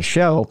here on the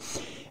show.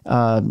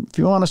 If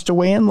you want us to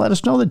weigh in, let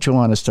us know that you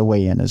want us to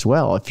weigh in as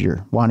well. If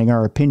you're wanting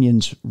our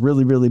opinions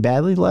really, really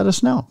badly, let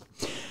us know.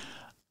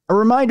 A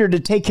reminder to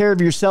take care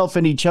of yourself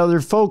and each other.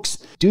 Folks,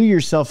 do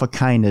yourself a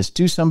kindness.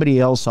 Do somebody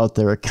else out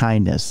there a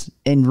kindness.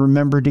 And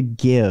remember to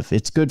give.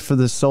 It's good for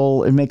the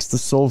soul. It makes the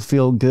soul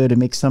feel good. It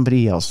makes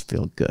somebody else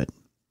feel good.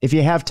 If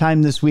you have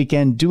time this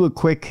weekend, do a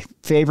quick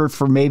favor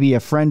for maybe a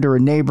friend or a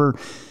neighbor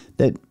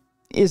that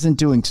isn't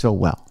doing so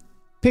well.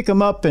 Pick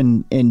them up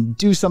and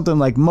do something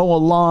like mow a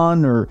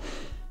lawn or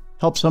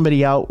help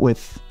somebody out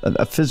with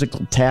a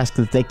physical task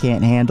that they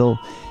can't handle.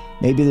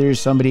 Maybe there's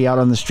somebody out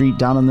on the street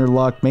down on their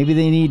luck. Maybe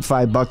they need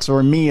 $5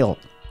 or a meal.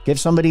 Give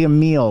somebody a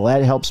meal.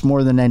 That helps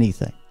more than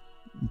anything.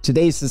 In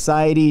today's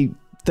society,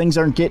 things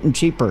aren't getting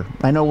cheaper.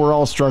 I know we're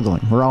all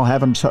struggling. We're all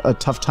having a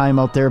tough time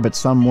out there, but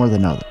some more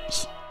than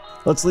others.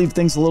 Let's leave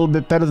things a little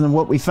bit better than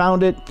what we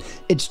found it.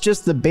 It's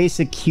just the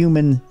basic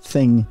human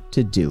thing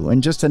to do,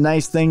 and just a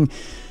nice thing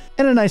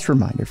and a nice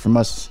reminder from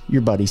us,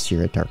 your buddies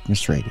here at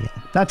Darkness Radio.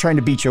 Not trying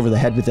to beat you over the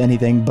head with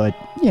anything, but,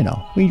 you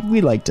know,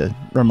 we like to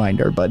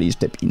remind our buddies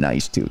to be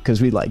nice too,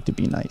 because we like to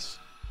be nice.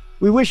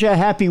 We wish you a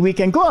happy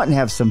weekend. Go out and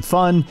have some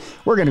fun.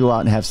 We're going to go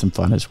out and have some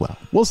fun as well.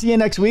 We'll see you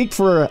next week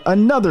for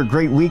another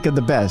great week of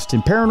the best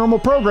in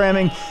paranormal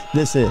programming.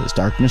 This is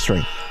Darkness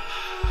Radio.